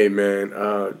 Hey, man,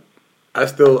 I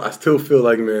still feel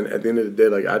like, man, at the end of the day,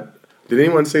 like, did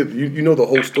anyone say you know the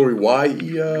whole story? Why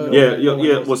he?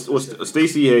 Yeah.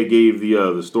 Stacey had gave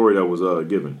the story that was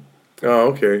given.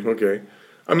 Oh, okay.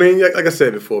 I mean, like I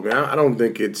said before, man, I don't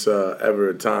think it's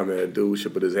ever a time that a dude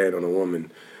should put his hand on a woman.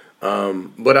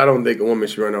 But I don't think a woman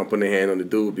should run out putting her hand on the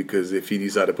dude because if he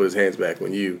decides to put his hands back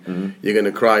on you, you're going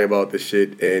to cry about the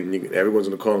shit and everyone's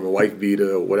going to call him a wife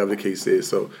beater or whatever the case is.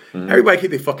 So everybody keep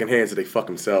their fucking hands to they fuck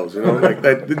themselves, you know? Like,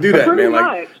 do that,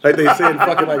 man. Like they say in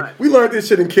fucking, like, we learned this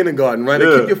shit in kindergarten, right?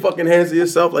 Like, keep your fucking hands to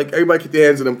yourself. Like, everybody keep their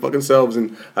hands to them fucking selves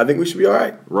and I think we should be all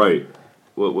right. Right.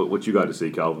 What you got to say,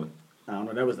 Calvin? I don't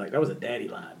know. That was a daddy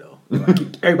line though.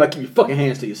 Everybody keep your fucking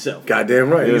hands to yourself. Goddamn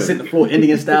right. You sit in the floor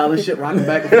Indian style and shit, rocking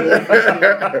back and forth.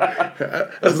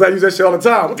 That's because I use that shit all the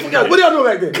time. What do y'all do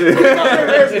back there? Keep your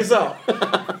hands to yourself.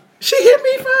 She hit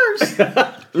me first.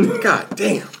 God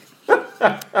damn.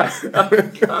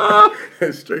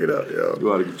 Straight up, yo.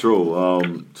 You out of control.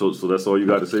 So that's all you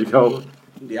got to say, Calvin?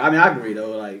 Yeah, I mean, I agree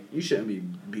though. Like, you shouldn't be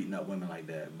beating up women like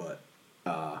that, but.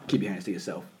 Keep your hands to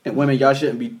yourself. And women, y'all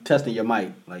shouldn't be testing your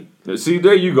mic. Like, see,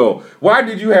 there you go. Why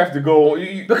did you have to go?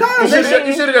 Because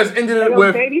you should have just ended it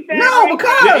with no,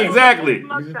 because yeah, exactly.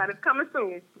 Mugshot is coming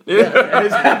soon.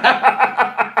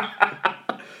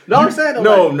 No, I'm saying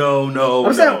no.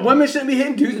 I'm saying women shouldn't be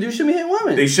hitting dudes. Dudes shouldn't be hitting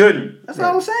women. They shouldn't. That's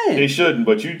what I'm saying. They shouldn't.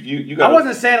 But you got. I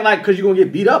wasn't saying it like because you're gonna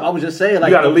get beat up. I was just saying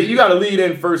like you gotta lead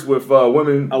in first with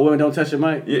women. Women don't touch your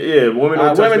mic. Yeah, women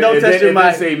don't touch your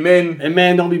mic. Say men and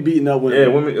men don't be beating up women. Yeah,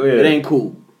 women. Yeah. It ain't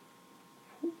cool.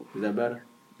 Is that better?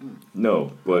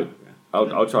 No, but.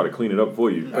 I'll try to clean it up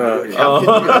for you. Clean it up.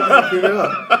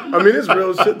 I mean, it's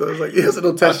real shit though. It's like, yes,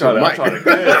 don't touch your mic. Your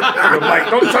mic.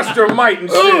 Don't touch your mic and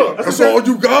shit. That's all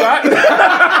you got?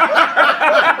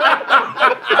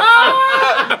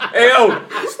 Hey, yo,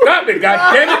 stop it,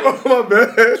 goddammit. Oh, my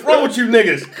bad. What's wrong with you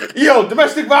niggas? Yo,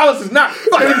 domestic violence is not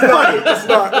fucking funny. It's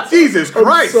not. Jesus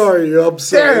Christ. I'm sorry.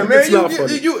 Damn, man. It's not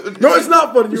funny. No, it's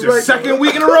not funny. You're right. Second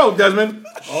week in a row, Desmond.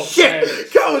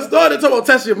 Shit. Calvin started talking about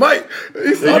touch your mic.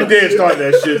 You did start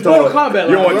that shit. Mortal Kombat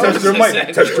you want to touch your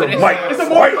mic? Touch your mic. It's a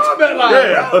Mortal Kombat line.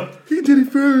 Yeah. He did it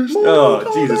first. Oh,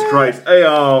 Jesus Christ. Hey,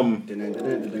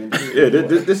 yeah,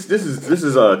 this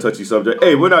is a touchy subject.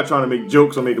 Hey, we're not trying to make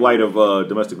jokes or make light of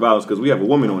domestic violence because we have a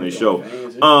woman on this show.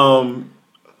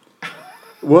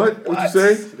 What'd you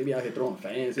say? They be out here throwing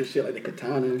fans and shit like the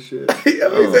katana and shit. He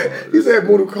said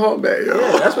Mortal Kombat, yo.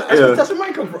 Yeah, that's where touch the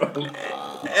mic come from.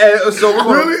 So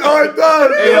really? Oh, it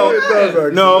does. Hey, it does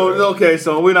actually. No, okay,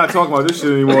 so we're not talking about this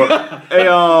shit anymore. Hey,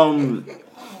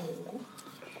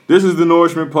 this is the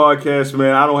Nourishment Podcast,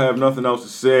 man. I don't have nothing else to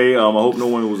say. I hope no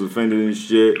one was offended and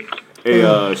shit. Hey,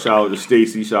 shout out to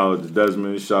Stacey, shout out to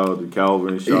Desmond, shout out to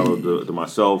Calvin, shout out to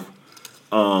myself.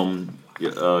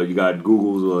 You got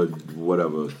Google's or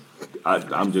whatever.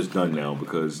 I'm just done now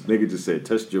because nigga just said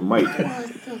test your mic.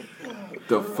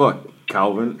 The fuck,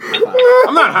 Calvin?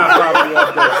 I'm not high-fiving you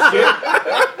off that shit.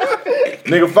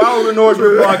 Nigga, follow the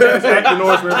Nourishment Podcast at the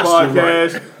Nourishment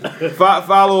Podcast.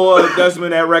 Follow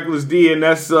Desmond at Reckless D, and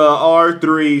that's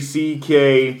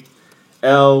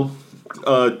R3CKL.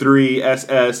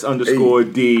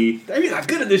 3SS_D. Damn, you're not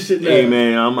good at this shit, man. Hey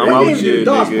man, I'm out here,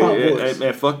 nigga. Hey,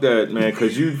 man, fuck that, man,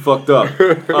 cause you fucked up.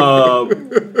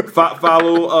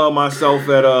 Follow myself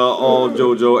at all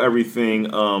JoJo everything.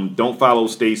 Don't follow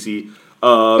Stacey.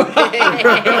 Don't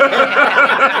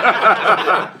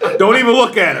even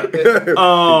look at her.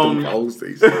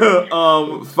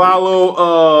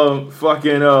 Follow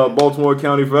fucking Baltimore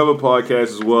County Forever podcast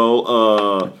as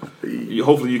well.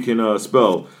 Hopefully you can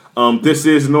spell. This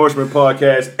is the Norseman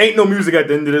podcast. Ain't no music at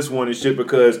the end of this one and shit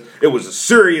because it was a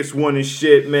serious one and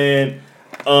shit, man.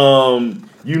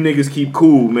 You niggas keep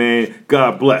cool, man.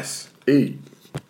 God bless. Hey.